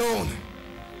you alone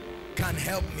can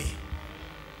help me.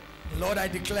 Lord, I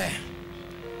declare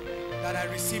that I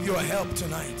receive your help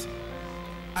tonight.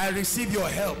 I receive your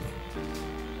help.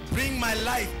 Bring my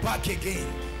life back again.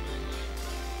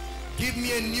 Give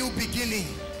me a new beginning.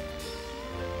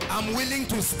 I'm willing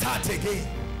to start again.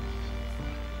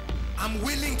 I'm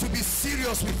willing to be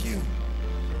serious with you.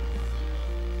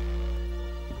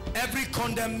 Every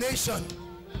condemnation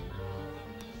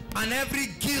and every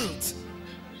guilt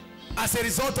as a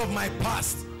result of my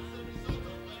past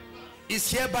is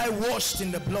hereby washed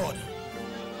in the blood.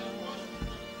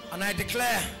 And I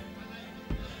declare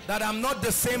that I'm not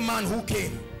the same man who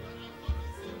came.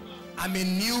 I'm a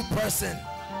new person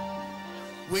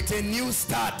with a new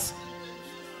start,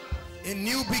 a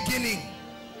new beginning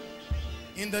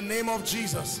in the name of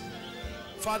Jesus.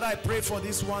 Father, I pray for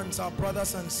these ones, our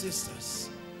brothers and sisters.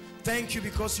 Thank you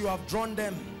because you have drawn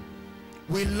them.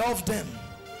 We love them.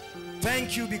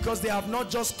 Thank you because they have not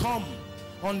just come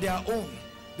on their own.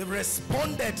 They've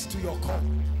responded to your call.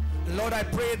 Lord, I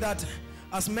pray that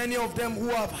as many of them who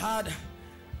have had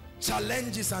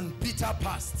challenges and bitter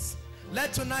pasts,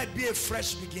 let tonight be a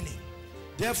fresh beginning.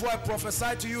 Therefore I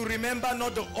prophesy to you, remember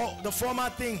not the former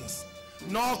things,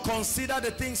 nor consider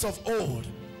the things of old.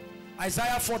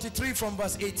 Isaiah 43 from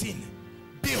verse 18.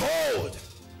 Behold,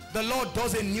 the Lord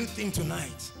does a new thing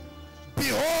tonight.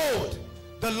 Behold,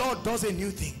 the Lord does a new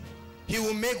thing. He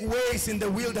will make ways in the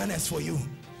wilderness for you,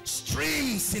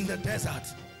 streams in the desert.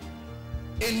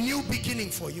 A new beginning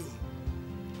for you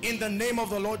in the name of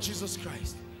the Lord Jesus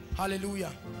Christ.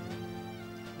 Hallelujah.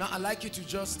 Now I'd like you to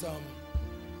just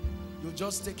you'll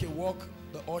just take a walk.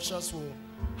 The ushers will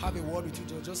have a word with you.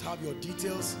 They'll just have your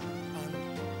details,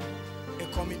 and a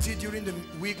committee during the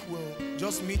week will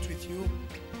just meet with you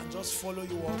and just follow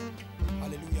you up.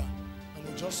 Hallelujah. And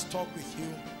we'll just talk with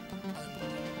you.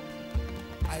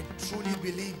 And I truly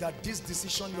believe that this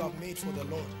decision you have made for the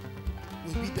Lord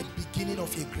will be the beginning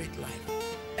of a great life.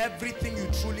 Everything you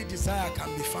truly desire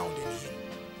can be found in him.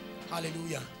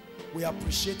 Hallelujah. We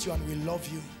appreciate you and we love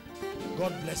you.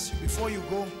 God bless you. Before you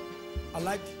go, I'd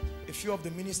like a few of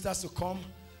the ministers to come.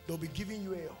 They'll be giving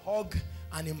you a hug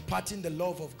and imparting the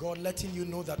love of God, letting you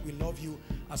know that we love you.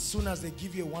 As soon as they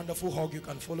give you a wonderful hug, you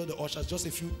can follow the ushers. Just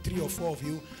a few, 3 or 4 of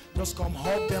you, just come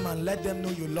hug them and let them know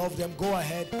you love them. Go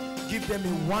ahead, give them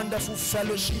a wonderful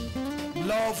fellowship.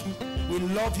 Love, we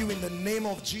love you in the name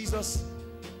of Jesus.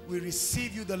 We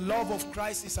receive you. The love of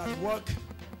Christ is at work.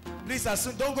 Please, as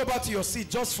soon, don't go back to your seat.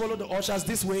 Just follow the ushers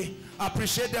this way.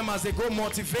 Appreciate them as they go.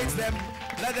 Motivate them.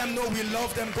 Let them know we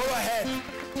love them. Go ahead.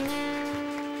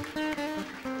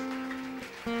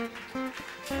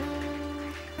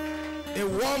 A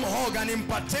warm hug, an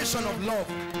impartation of love.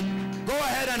 Go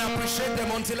ahead and appreciate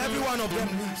them until every one of them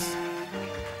leaves.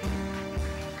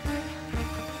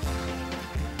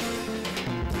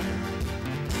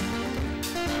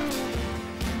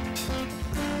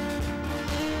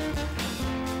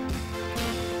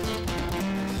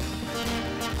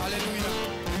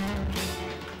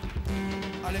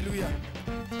 Hallelujah.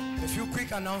 A few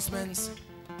quick announcements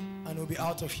and we'll be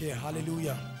out of here.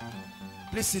 Hallelujah.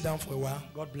 Please sit down for a while.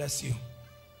 God bless you.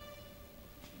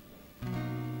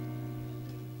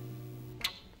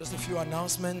 Just a few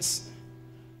announcements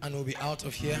and we'll be out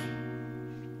of here.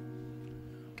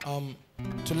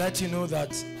 To let you know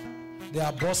that there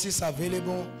are buses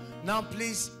available. Now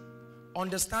please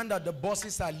understand that the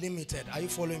buses are limited. Are you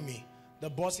following me? The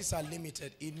buses are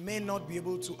limited. It may not be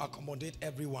able to accommodate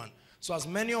everyone. So as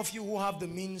many of you who have the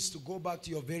means to go back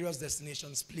to your various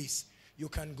destinations, please, you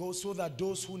can go, so that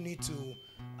those who need to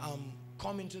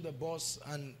come into the bus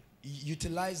and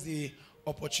utilize the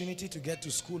opportunity to get to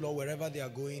school or wherever they are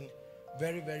going.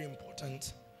 Very, very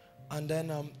important. And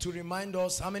then to remind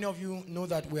us, how many of you know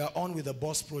that we are on with the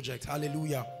bus project?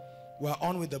 Hallelujah. We are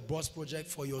on with the bus project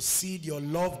for your seed, your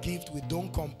love gift. We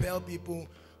don't compel people.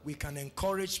 We can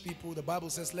encourage people. The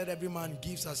Bible says, let every man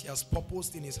give as he has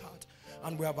purposed in his heart.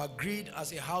 And we have agreed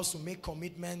as a house to make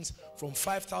commitments from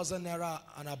 5,000 naira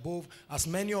and above. As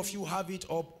many of you have it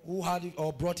up, who had it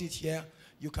or brought it here,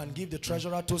 you can give the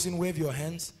treasurer. Tosin, wave your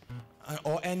hands,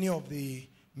 or any of the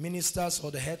ministers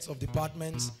or the heads of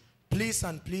departments. Please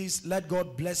and please, let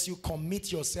God bless you.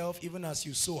 Commit yourself even as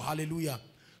you sow. Hallelujah.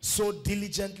 Sow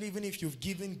diligently. Even if you've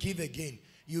given, give again.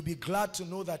 You'll be glad to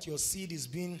know that your seed is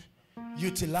being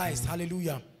utilized.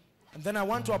 Hallelujah. And then I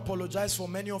want to apologize for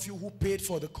many of you who paid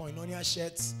for the Koinonia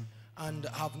shirts and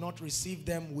have not received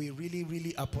them. We really,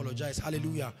 really apologize.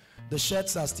 Hallelujah. The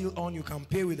shirts are still on. You can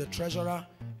pay with the treasurer.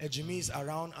 Ejimi is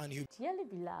around and you. Dearly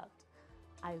beloved,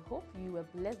 I hope you were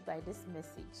blessed by this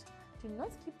message. Do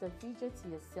not keep the video to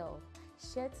yourself.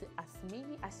 Share to as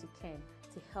many as you can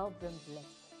to help them bless.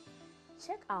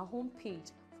 Check our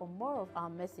homepage for more of our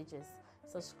messages.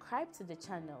 Subscribe to the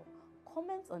channel.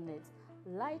 Comment on it.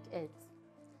 Like it.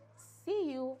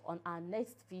 See you on our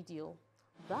next video.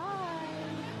 Bye.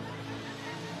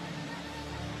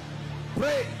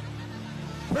 Pray.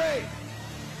 Pray.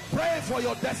 Pray for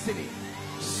your destiny.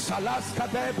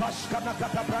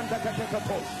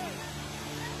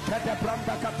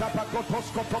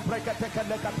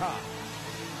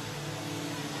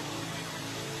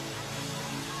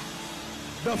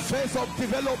 The phase of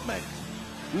development.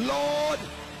 Lord,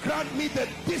 grant me the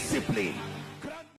discipline